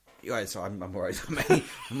eye-watering. Yeah, so I'm worried.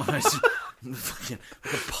 I'm fucking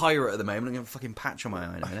like a pirate at the moment. I'm going to fucking patch on my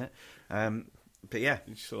eye in a minute. But yeah,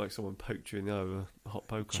 You just feel like someone poked you in the eye with a hot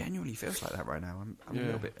poker. genuinely feels like that right now. I'm Yeah.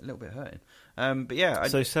 a little bit hurting. But yeah,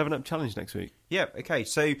 So 7-Up challenge next week. yeah. Okay,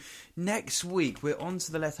 so next week we're on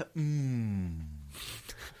to the letter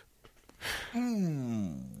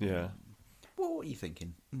Yeah. What are you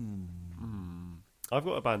thinking? I've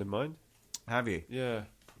got a band in mind. Have you? Yeah.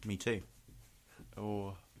 Me too.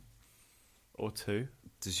 Or 2.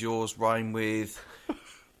 Does yours rhyme with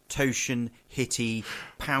Toshin Hitty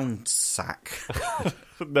Pound Sack?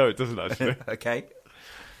 No, it doesn't actually. Okay.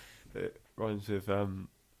 It rhymes with it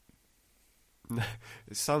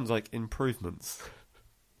sounds like improvements.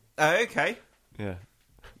 Okay. Yeah.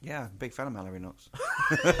 Yeah, big fan of Mallory Knox.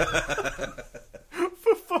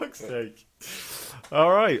 For fuck's sake. All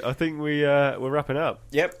right, I think we're wrapping up.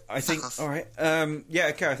 Yep, I think. All right. Yeah,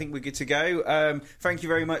 okay, I think we're good to go. Thank you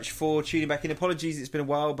very much for tuning back in. Apologies, it's been a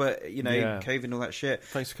while, but, Yeah. COVID and all that shit.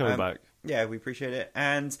 Thanks for coming back. Yeah, we appreciate it.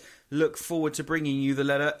 And look forward to bringing you the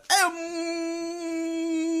letter M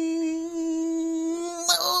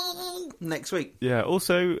next week. Yeah,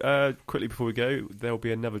 also, quickly before we go, there'll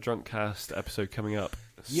be another Drunkcast episode coming up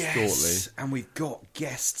shortly. And we've got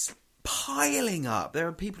guests piling up. There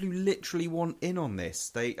are people who literally want in on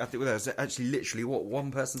this. I think there's actually literally what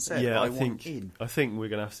one person said. Yeah, I I want think in. we're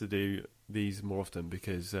going to have to do these more often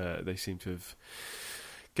because they seem to have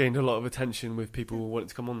gained a lot of attention with people wanting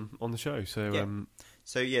to come on the show. So Yeah.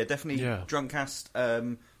 So yeah, definitely Yeah.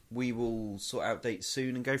 Drunkcast. We will sort out dates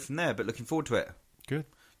soon and go from there. But looking forward to it. good.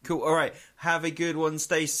 Cool. All right. Have a good one.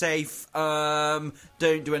 Stay safe. Don't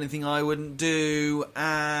do anything I wouldn't do.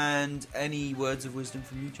 And any words of wisdom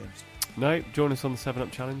from you, James? No, join us on the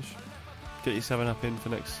 7-Up challenge. Get your 7-Up in for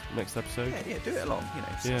next episode. Yeah, do it along. You know,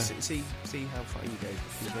 Yeah. see how far you go.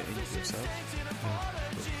 If you get into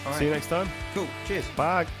yourself. All right. See you next time. Cool. Cheers.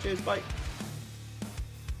 Bye. Cheers. Bye.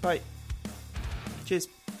 Bye. Cheers.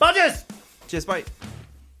 Budges. Cheers. Bye.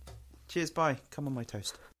 Cheers. Bye. Come on, my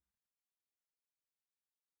toast.